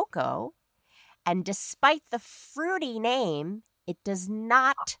cocoa. And despite the fruity name, it does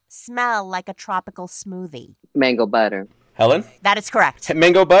not smell like a tropical smoothie. Mango butter. Helen? That is correct.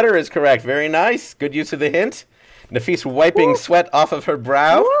 Mango butter is correct. Very nice. Good use of the hint. Nafis wiping sweat off of her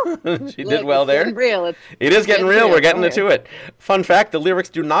brow. She did well there. It's real. It is getting real. We're getting into it. Fun fact, the lyrics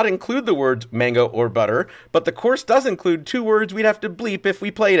do not include the words mango or butter, but the chorus does include 2 words we'd have to bleep if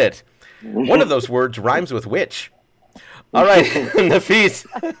we played it. One of those words rhymes with which. All right, Nafis.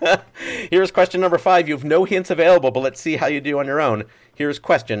 Here's question number 5. You have no hints available, but let's see how you do on your own. Here's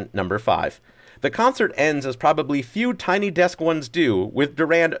question number 5. The concert ends as probably few Tiny Desk ones do, with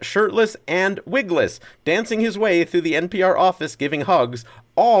Durand shirtless and wigless, dancing his way through the NPR office giving hugs,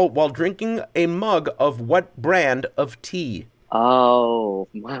 all while drinking a mug of what brand of tea? Oh,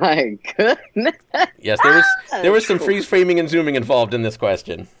 my goodness. Yes, there was some freeze framing and zooming involved in this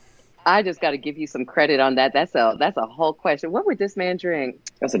question. I just got to give you some credit on that. That's a whole question. What would this man drink?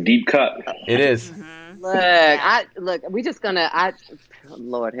 That's a deep cut. It is. Look, we just gonna.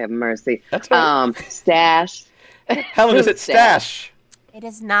 Lord have mercy. That's right. Stash. Helen, is it Stash? It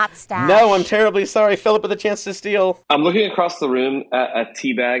is not Stash. No, I'm terribly sorry. Philip with a chance to steal. I'm looking across the room at a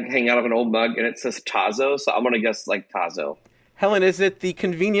tea bag hanging out of an old mug, and it says Tazo, so I'm gonna guess like Tazo. Helen, is it the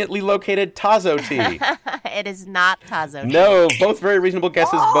conveniently located Tazo tea? It is not Tazo tea. No, both very reasonable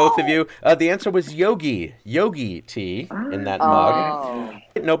guesses, both of you. The answer was Yogi tea in that mug.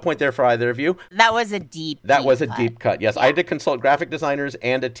 No point there for either of you. That was a deep cut. Yes, I had to consult graphic designers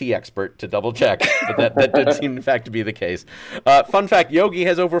and a tea expert to double check, but that did seem in fact to be the case. Fun fact, Yogi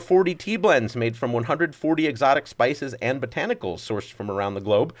has over 40 tea blends made from 140 exotic spices and botanicals sourced from around the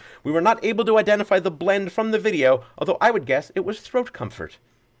globe. We were not able to identify the blend from the video, although I would guess it was throat comfort.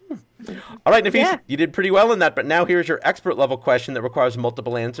 All right, Nafis, you did pretty well in that, but now here's your expert level question that requires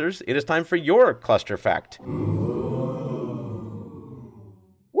multiple answers. It is time for your cluster fact.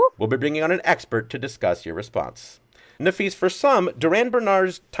 We'll be bringing on an expert to discuss your response. Nafis, for some, Duran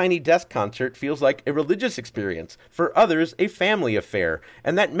Bernard's Tiny Desk concert feels like a religious experience. For others, a family affair.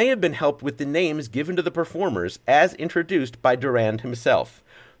 And that may have been helped with the names given to the performers as introduced by Duran himself.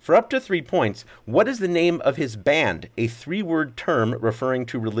 For up to 3 points, what is the name of his band, a 3-word term referring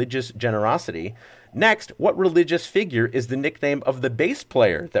to religious generosity? Next, what religious figure is the nickname of the bass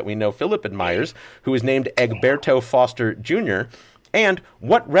player that we know Philip admires, who is named Egberto Foster Jr.? And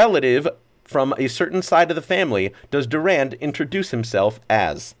what relative from a certain side of the family does Durand introduce himself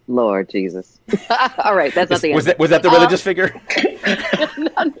as? Lord Jesus. All right, that's not the answer. Was that the religious figure?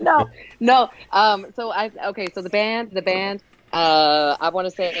 No. So the band. I want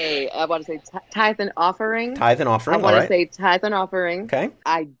to say Tithe and Offering. Tithe and Offering. I want to say Tithe and Offering. Okay.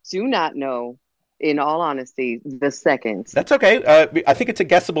 I do not know, in all honesty, the second. That's okay. I think it's a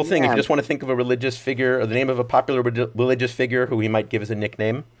guessable thing. If you just want to think of a religious figure or the name of a popular religious figure who he might give as a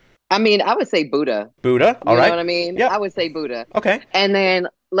nickname. I mean, I would say Buddha. Buddha. All right. You know what I mean? Yep. I would say Buddha. Okay. And then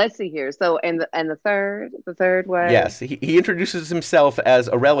let's see here. So and the third was. Yes, he introduces himself as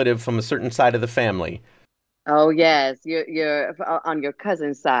a relative from a certain side of the family. Oh yes, you're on your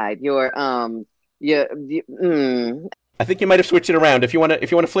cousin's side. I think you might have switched it around. If you want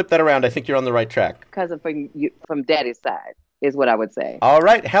to flip that around, I think you're on the right track. Cousin from daddy's side is what I would say. All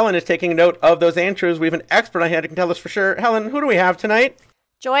right, Helen is taking note of those answers. We have an expert on hand who can tell us for sure. Helen, who do we have tonight?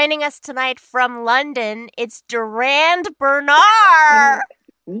 Joining us tonight from London, it's Durand Bernard.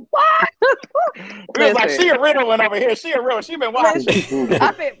 What? It was like, she a riddle one over here. She a riddle. She been watching.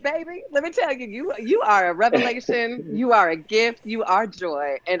 I mean, baby, let me tell you are a revelation. You are a gift. You are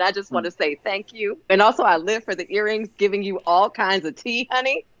joy. And I just want to say thank you. And also, I live for the earrings, giving you all kinds of tea,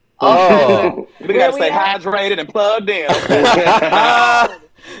 honey. Oh, we got to stay hydrated and plugged in.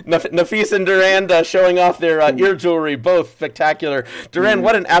 Nafis and Durand showing off their ear jewelry, both spectacular. Durand,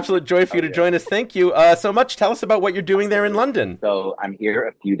 what an absolute joy for you to join us. Thank you so much. Tell us about what you're doing there in London. So I'm here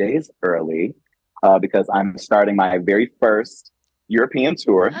a few days early because I'm starting my very first European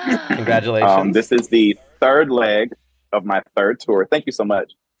tour. Congratulations. This is the third leg of my third tour. Thank you so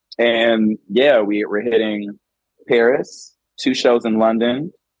much. And yeah, we're hitting Paris, 2 shows in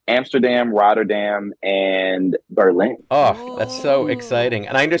London, Amsterdam, Rotterdam, and Berlin. Oh, that's so exciting!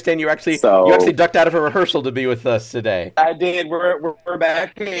 And I understand you actually ducked out of a rehearsal to be with us today. I did. We're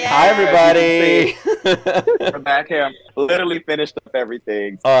back here. Hi, everybody. We're back here. Literally finished up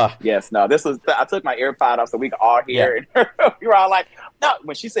everything. Yes. No. This was. I took my AirPod off so we could all hear. Yeah. And we were all like, "No."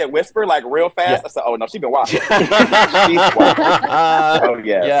 When she said "whisper" like real fast, I said, "Oh no, she's been watching." She's watching. Oh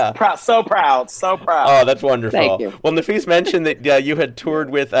yes. Yeah. So proud. Oh, that's wonderful. Thank you. Well, Nafis mentioned that you had toured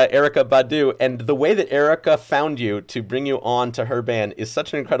with Erykah Badu, and the way that Erykah found you to bring you on to her band is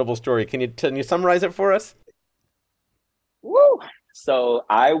such an incredible story. Can you summarize it for us? Woo! So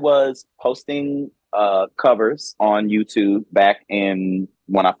I was posting covers on YouTube back in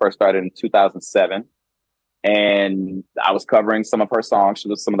when I first started in 2007, and I was covering some of her songs. She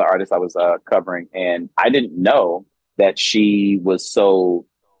was some of the artists I was covering, and I didn't know that she was so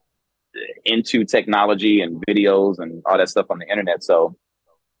into technology and videos and all that stuff on the internet. So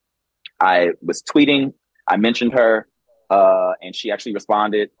I was tweeting, I mentioned her, and she actually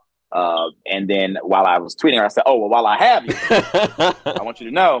responded. And then while I was tweeting her, I said, "Oh, well, while I have you, I want you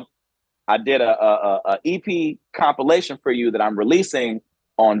to know I did a EP compilation for you that I'm releasing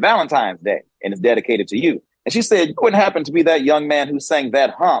on Valentine's Day, and it's dedicated to you." And she said, "You wouldn't happen to be that young man who sang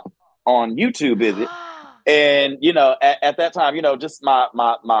That Hump on YouTube, is it?" And, at that time, just my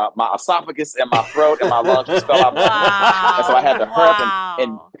esophagus and my throat and my lungs just fell out. Wow. And so I had to hurry up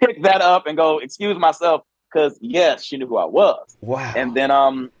and pick that up and go excuse myself because, yes, she knew who I was. Wow. And then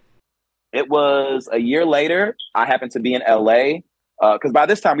it was a year later, I happened to be in L.A. Because by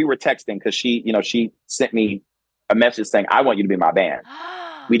this time we were texting because she sent me a message saying, "I want you to be my band."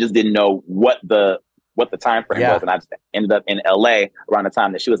 We just didn't know what the time frame was. And I just ended up in LA around the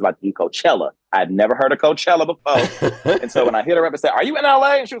time that she was about to do Coachella. I had never heard of Coachella before. And so when I hit her up and said, "Are you in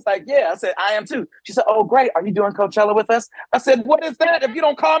LA?" And she was like, "Yeah." I said, "I am too." She said, "Oh, great. Are you doing Coachella with us?" I said, "What is that? If you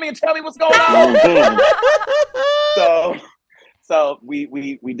don't call me and tell me what's going on." So we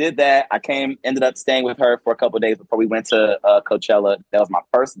did that. I ended up staying with her for a couple of days before we went to Coachella. That was my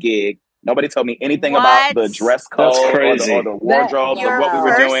first gig. Nobody told me anything about the dress code or the wardrobe or what we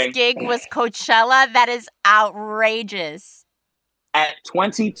were doing. Your first gig was Coachella? That is outrageous. At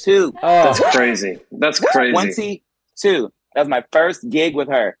 22. That's crazy. That's crazy. 22. That was my first gig with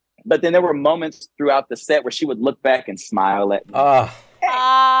her. But then there were moments throughout the set where she would look back and smile at me.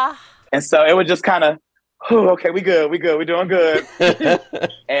 And so it was just kind of, okay, we good. We're doing good.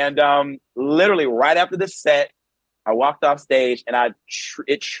 And literally right after the set, I walked off stage and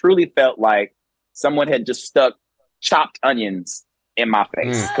it truly felt like someone had just stuck chopped onions in my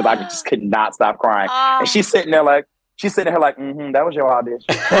face because I just could not stop crying. And she's sitting there like, that was your audition.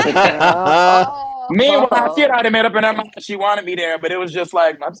 Meanwhile, she had already made up in her mind she wanted me there, but it was just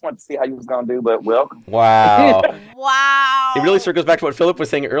like, I just wanted to see how you was going to do, but welcome. Wow. Wow. It really circles back to what Philip was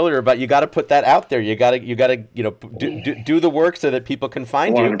saying earlier about you got to put that out there. You got to do the work so that people can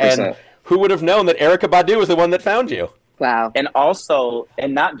find 100%. You. And who would have known that Erykah Badu was the one that found you? Wow. And also,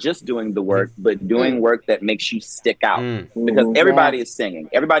 and not just doing the work, but doing work that makes you stick out. Because everybody is singing,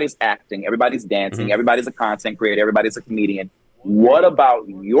 everybody's acting, everybody's dancing, everybody's a content creator, everybody's a comedian. What about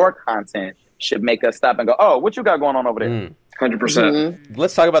your content should make us stop and go, oh, what you got going on over there? 100%.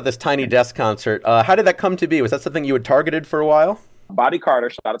 Let's talk about this Tiny Desk concert. How did that come to be? Was that something you had targeted for a while? Bobby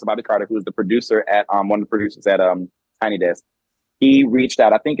Carter, shout out to Bobby Carter, who is the producer at one of the producers at Tiny Desk. He reached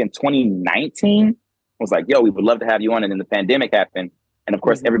out, I think in 2019, was like, yo, we would love to have you on. And then the pandemic happened. And of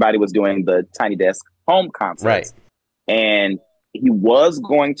course, everybody was doing the Tiny Desk home concerts. Right. And he was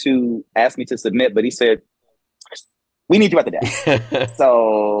going to ask me to submit, but he said, we need you at the desk.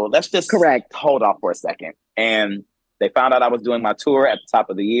 So let's just hold off for a second. And they found out I was doing my tour at the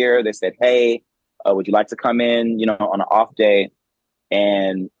top of the year. They said, hey, would you like to come in, on an off day?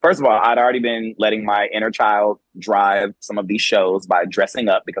 And first of all, I'd already been letting my inner child drive some of these shows by dressing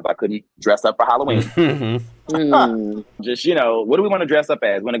up because I couldn't dress up for Halloween. Just, what do we want to dress up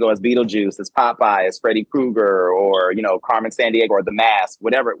as? We want to go as Beetlejuice, as Popeye, as Freddy Krueger, or, Carmen Sandiego, or The Mask,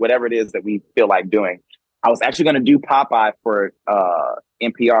 whatever it is that we feel like doing. I was actually going to do Popeye for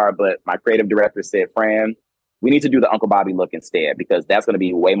NPR, but my creative director said, Fran, we need to do the Uncle Bobby look instead because that's going to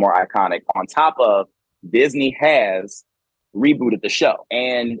be way more iconic. On top of Disney has rebooted the show.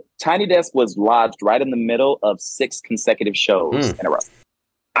 And Tiny Desk was lodged right in the middle of 6 consecutive shows in a row.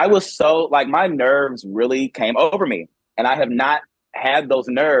 I was so, my nerves really came over me. And I have not had those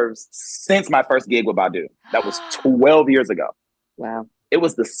nerves since my first gig with Badu. That was 12 years ago. Wow. It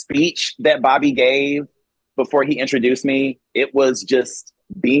was the speech that Bobby gave before he introduced me. It was just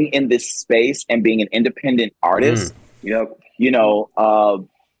being in this space and being an independent artist. It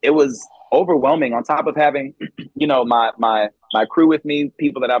was overwhelming on top of having, my crew with me,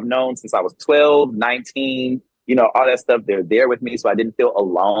 people that I've known since I was 12, 19, all that stuff. They're there with me. So I didn't feel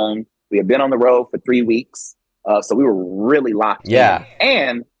alone. We had been on the road for 3 weeks. So we were really locked in.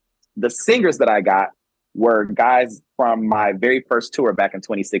 And the singers that I got were guys from my very first tour back in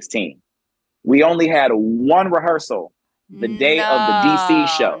 2016. We only had one rehearsal the day of the DC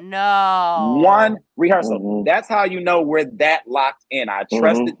show. One rehearsal. That's how you know we're that locked in. I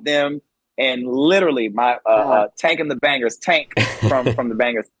trusted them. And literally, my Tank and the Bangers, Tank from the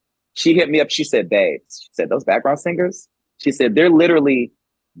Bangers, she hit me up. She said, babe, those background singers, she said, they're literally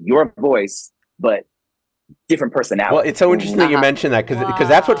your voice, but different personality. Well, it's so interesting that you mentioned that because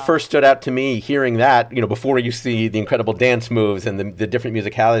that's what first stood out to me hearing that, before you see the incredible dance moves and the different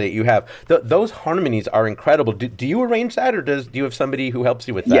musicality that you have. Those harmonies are incredible. Do you arrange that or do you have somebody who helps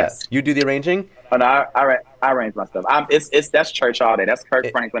you with that? Yes. You do the arranging? Oh, no, I arrange my stuff. That's church all day. That's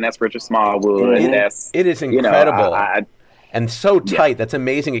Kirk Franklin. That's Richard Smallwood. It is incredible. And so tight. That's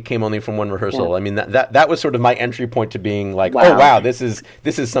amazing. It came only from one rehearsal. I mean, that was sort of my entry point to being like, oh, wow, this is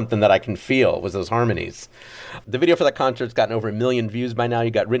something that I can feel, was those harmonies. The video for that concert's gotten over 1 million views by now.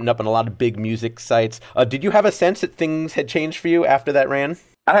 You got written up on a lot of big music sites. Did you have a sense that things had changed for you after that ran?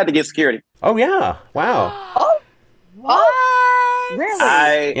 I had to get security. Oh, yeah. Wow. What?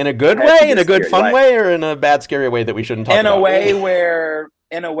 Really? In a good way? In a good fun way? Or in a bad, scary way that we shouldn't talk about?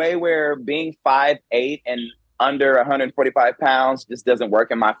 In a way where being 5'8" and under 145 pounds just doesn't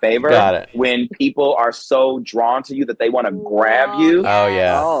work in my favor. Got it. When people are so drawn to you that they want to grab you. Oh,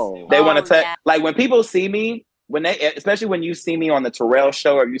 yeah. They want to touch. Like when people see me, especially when you see me on the Terrell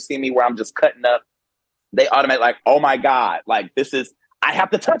show or you see me where I'm just cutting up, they automatically like, oh my God, like I have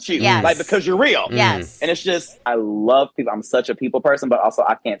to touch you. Yes. Like because you're real. Yes. And it's just, I love people. I'm such a people person, but also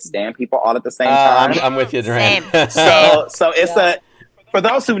I can't stand people all at the same time. I'm with you, Duran. So it's for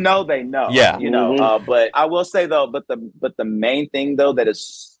those who know, they know. Yeah. But I will say though, but the main thing though that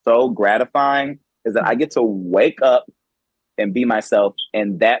is so gratifying is that I get to wake up and be myself,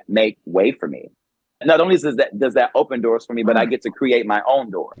 and that make way for me. Not only does that open doors for me, but I get to create my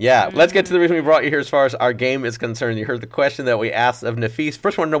own door. Yeah, let's get to the reason we brought you here as far as our game is concerned. You heard the question that we asked of Nafis.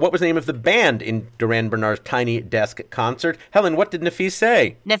 First, I want to know, what was the name of the band in Duran Bernard's Tiny Desk concert? Helen, what did Nafis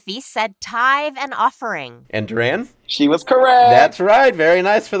say? Nafis said tithe and offering. And Duran? She was correct. That's right. Very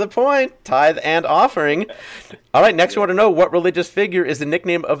nice for the point. Tithe and offering. All right, next we want to know, what religious figure is the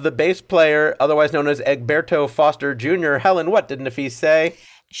nickname of the bass player, otherwise known as Egberto Foster Jr.? Helen, what did Nafis say?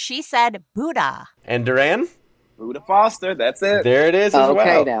 She said Buddha. And Duran? Buddha Foster, that's it. There it is as well.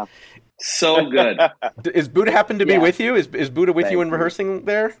 Okay, now. So good. Is Buddha happen to be with you? Is Buddha with you in rehearsing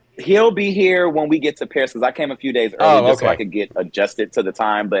there? He'll be here when we get to Paris because I came a few days early just so I could get adjusted to the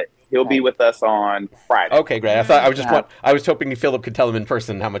time. But he'll be with us on Friday. Okay, great. I was hoping Philip could tell him in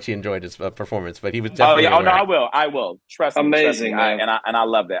person how much he enjoyed his performance, but he was definitely. Oh no, I will. Trust me. Amazing, man. I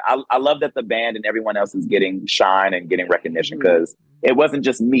love that. I love that the band and everyone else is getting shine and getting recognition because it wasn't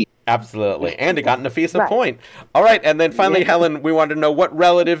just me. Absolutely. And it got Nafis a point. All right. And then finally, Helen, we wanted to know what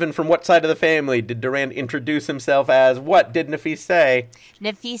relative and from what side of the family did Duran introduce himself as? What did Nafis say?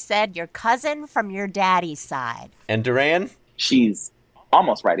 Nafis said, your cousin from your daddy's side. And Duran? She's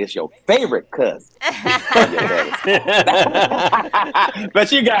almost right. It's your favorite cousin.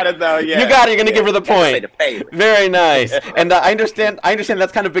 But you got it, though. Yeah. You got it. You're going to give her the point. Very nice. And I understand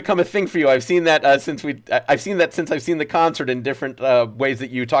that's kind of become a thing for you. I've seen that since I've seen the concert in different ways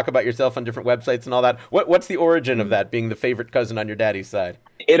that you talk about yourself on different websites and all that. What's the origin of that, being the favorite cousin on your daddy's side?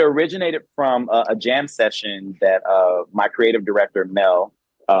 It originated from a jam session that my creative director, Mel,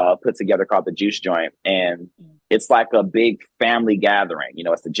 put together called The Juice Joint. And it's like a big family gathering.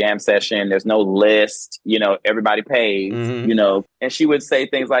 It's a jam session. There's no list. Everybody pays. And she would say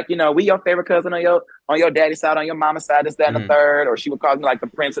things like, we your favorite cousin on your daddy's side, on your mama's side, this, that, and the third. Or she would call me like the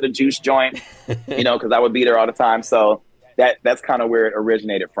Prince of the Juice Joint, because I would be there all the time. So that's kind of where it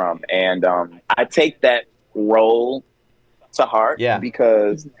originated from. And I take that role to heart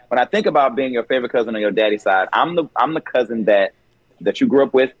because when I think about being your favorite cousin on your daddy's side, I'm the cousin that you grew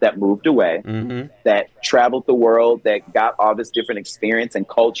up with, that moved away, that traveled the world, that got all this different experience and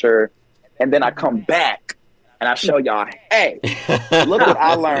culture. And then I come back and I show y'all, hey, look what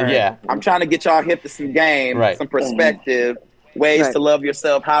I learned. I'm trying to get y'all hip to some game, some perspective, ways to love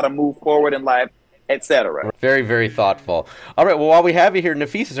yourself, how to move forward in life, etc. Very, very thoughtful. All right. Well, while we have you here,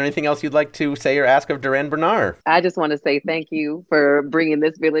 Nafis, is there anything else you'd like to say or ask of Duran Bernard? I just want to say thank you for bringing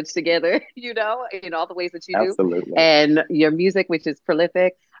this village together, in all the ways that you do. Absolutely. And your music, which is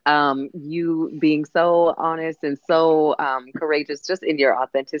prolific. You being so honest and so courageous just in your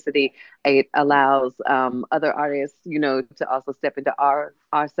authenticity, it allows other artists, to also step into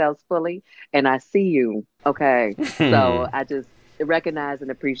ourselves fully. And I see you. Okay. So I just recognize and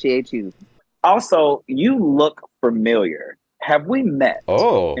appreciate you. Also, you look familiar. Have we met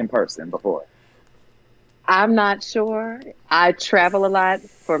in person before? I'm not sure. I travel a lot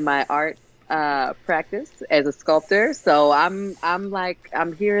for my art practice as a sculptor, so I'm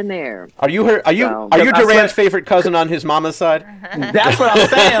here and there. Are you Duran's favorite cousin on his mama's side? That's what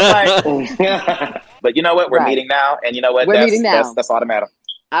I'm saying. But you know what? We're meeting now, and you know what? We're meeting now. That's all that matters.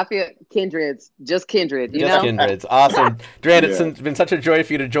 I feel kindreds, just kindred, Just kindreds. Awesome. Duran, it's been such a joy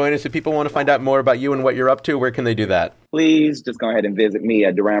for you to join us. If people want to find out more about you and what you're up to, where can they do that? Please just go ahead and visit me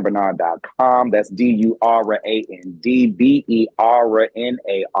at duranbernard.com. That's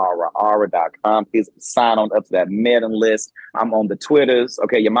DURANDBERNARR.com. Please sign on up to that mailing list. I'm on the Twitters.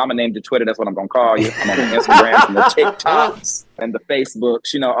 Okay, your mama named the Twitter. That's what I'm going to call you. I'm on the Instagrams and the TikToks and the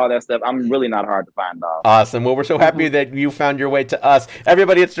Facebooks, all that stuff. I'm really not hard to find, though. Awesome. Well, we're so happy that you found your way to us.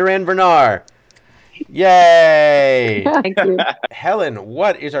 Everybody, it's Duran Bernard. Yay! Thank you. Helen,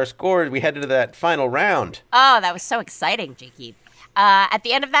 what is our score as we head into that final round? Oh, that was so exciting, Jakey. At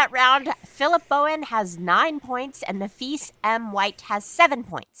the end of that round, Philip Bowen has 9 points and Nafis M. White has 7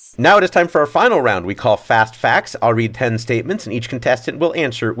 points. Now it is time for our final round we call Fast Facts. I'll read 10 statements and each contestant will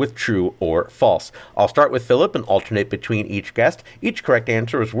answer with true or false. I'll start with Philip and alternate between each guest. Each correct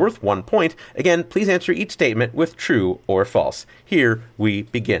answer is worth 1 point. Again, please answer each statement with true or false. Here we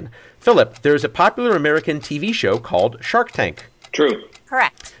begin. Philip, there is a popular American TV show called Shark Tank. True.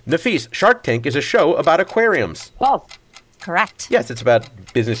 Correct. Nafis, Shark Tank is a show about aquariums. False. Correct. Yes, it's about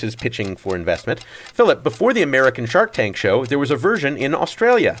businesses pitching for investment. Philip, before the American Shark Tank show, there was a version in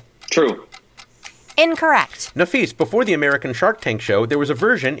Australia. True. Incorrect. Nafis, before the American Shark Tank show, there was a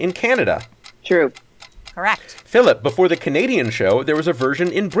version in Canada. True. Correct. Philip, before the Canadian show, there was a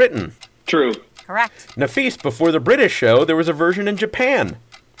version in Britain. True. Correct. Nafis, before the British show, there was a version in Japan.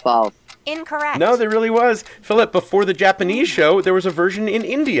 False. Incorrect. No, there really was. Philip, before the Japanese show, there was a version in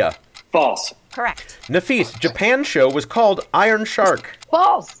India. False. Correct. Nafis, Japan's show was called Iron Shark.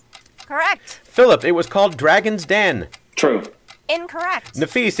 False. Correct. Philip, it was called Dragon's Den. True. Incorrect.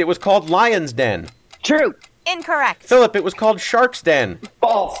 Nafis, it was called Lion's Den. True. Incorrect. Philip, it was called Shark's Den.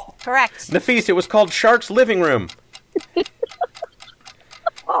 False. Correct. Nafis, it was called Shark's Living Room.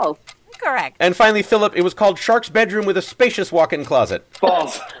 False. Correct. And finally, Philip, it was called Shark's Bedroom with a spacious walk-in closet.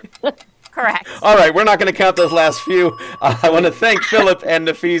 False. Correct. All right, we're not going to count those last few. I want to thank Philip and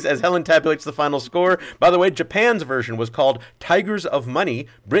Nafis as Helen tabulates the final score. By the way, Japan's version was called Tigers of Money.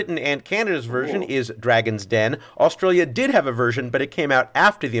 Britain and Canada's version is Dragon's Den. Australia did have a version, but it came out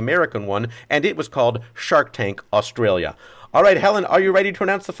after the American one, and it was called Shark Tank Australia. All right, Helen, are you ready to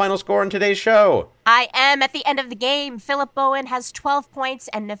announce the final score on today's show? I am. At the end of the game, Philip Bowen has 12 points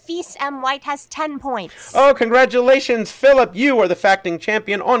and Nafis M. White has 10 points. Oh, congratulations, Philip. You are the facting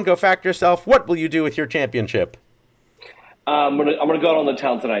champion. On Go Fact Yourself. What will you do with your championship? I'm gonna go out on the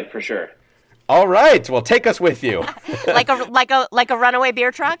town tonight for sure. All right. Well, take us with you. like a runaway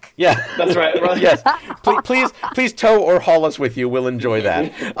beer truck? Yeah. That's right. Yes. Please tow or haul us with you. We'll enjoy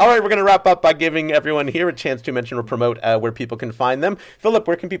that. All right. We're going to wrap up by giving everyone here a chance to mention or promote where people can find them. Philip,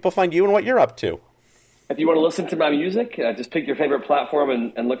 where can people find you and what you're up to? If you want to listen to my music, just pick your favorite platform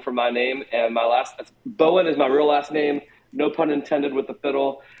and look for my name. And Bowen is my real last name. No pun intended with the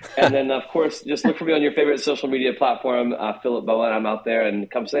fiddle. And then, of course, just look for me on your favorite social media platform, Philip Bowen. I'm out there, and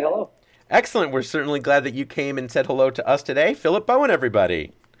come say hello. Excellent. We're certainly glad that you came and said hello to us today. Philip Bowen,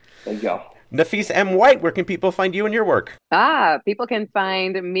 everybody. Thank you. Nafis M. White, where can people find you and your work? People can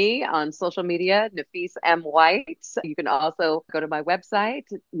find me on social media, Nafis M. White. You can also go to my website,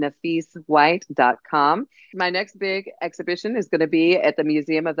 nafiswhite.com. My next big exhibition is going to be at the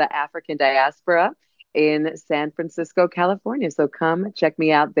Museum of the African Diaspora in San Francisco, California. So come check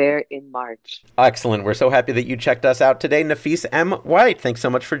me out there in March. Excellent. We're so happy that you checked us out today. Nafis M. White, thanks so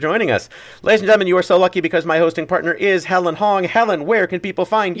much for joining us. Ladies and gentlemen, you are so lucky because my hosting partner is Helen Hong. Helen, where can people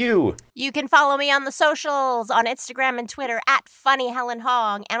find you? You can follow me on the socials, on Instagram and Twitter at Funny Helen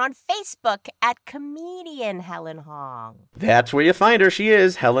Hong, and on Facebook at Comedian Helen Hong. That's where you find her. She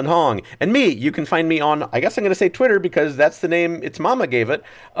is Helen Hong. And me, you can find me on, I guess I'm going to say Twitter because that's the name its mama gave it,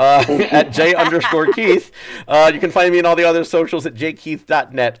 at J_Keith. You can find me in all the other socials at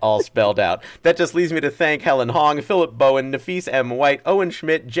jkeith.net, all spelled out. That just leaves me to thank Helen Hong, Philip Bowen, Nafis M. White, Owen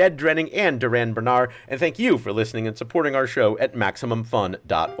Schmidt, Jed Drenning, and Duran Bernard. And thank you for listening and supporting our show at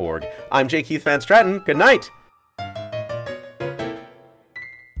MaximumFun.org. I'm J. Keith Van Stratton. Good night.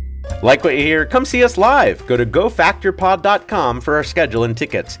 Like what you hear? Come see us live. Go to gofactorpod.com for our schedule and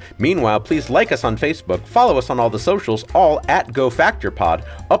tickets. Meanwhile, please like us on Facebook, follow us on all the socials, all at GoFactorPod,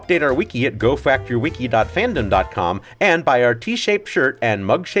 update our wiki at gofactorwiki.fandom.com, and buy our T-shaped shirt and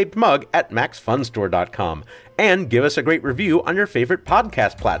mug-shaped mug at maxfunstore.com. And give us a great review on your favorite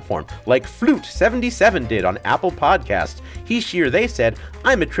podcast platform, like Flute77 did on Apple Podcasts. He, she, or they said,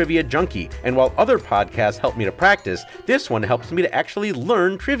 I'm a trivia junkie, and while other podcasts help me to practice, this one helps me to actually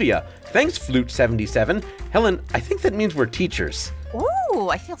learn trivia. Thanks, Flute77. Helen, I think that means we're teachers. Ooh,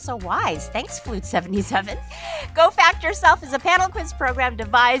 I feel so wise. Thanks, Flute77. Go Fact Yourself is a panel quiz program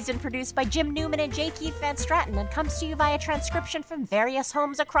devised and produced by Jim Newman and J. Keith Van Stratton and comes to you via transcription from various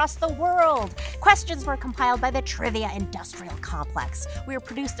homes across the world. Questions were compiled by the Trivia Industrial Complex. We are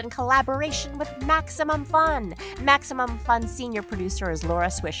produced in collaboration with Maximum Fun. Maximum Fun senior producer is Laura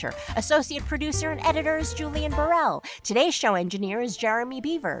Swisher. Associate producer and editor is Julian Burrell. Today's show engineer is Jeremy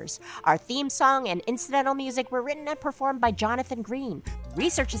Beavers. Our theme song and incidental music were written and performed by Jonathan Green.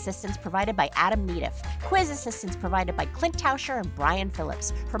 Research assistance provided by Adam Neediff. Quiz assistance provided by Clint Tauscher and Brian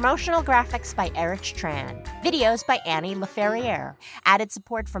Phillips. Promotional graphics by Erich Tran. Videos by Annie LaFerriere. Added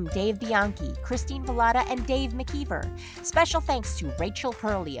support from Dave Bianchi, Christine Vallada, and Dave McKeever. Special thanks to Rachel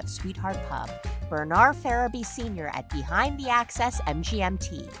Hurley of Sweetheart Pub. Bernard Farabee Sr. at Behind the Access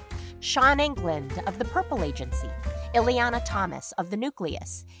MGMT. Sean England of the Purple Agency. Ileana Thomas of The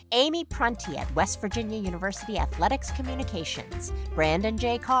Nucleus, Amy Prunty at West Virginia University Athletics Communications, Brandon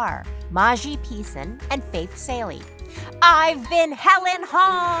J. Carr, Maji Peason, and Faith Saley. I've been Helen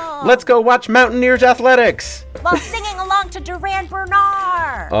Hong! Let's go watch Mountaineers Athletics! While singing along to Duran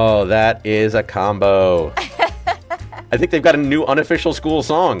Bernard! Oh, that is a combo. I think they've got a new unofficial school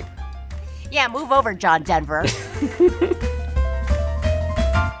song. Yeah, move over, John Denver.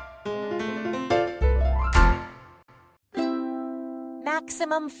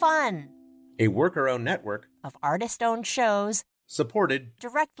 Maximum Fun, a worker-owned network of artist-owned shows supported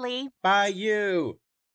directly by you.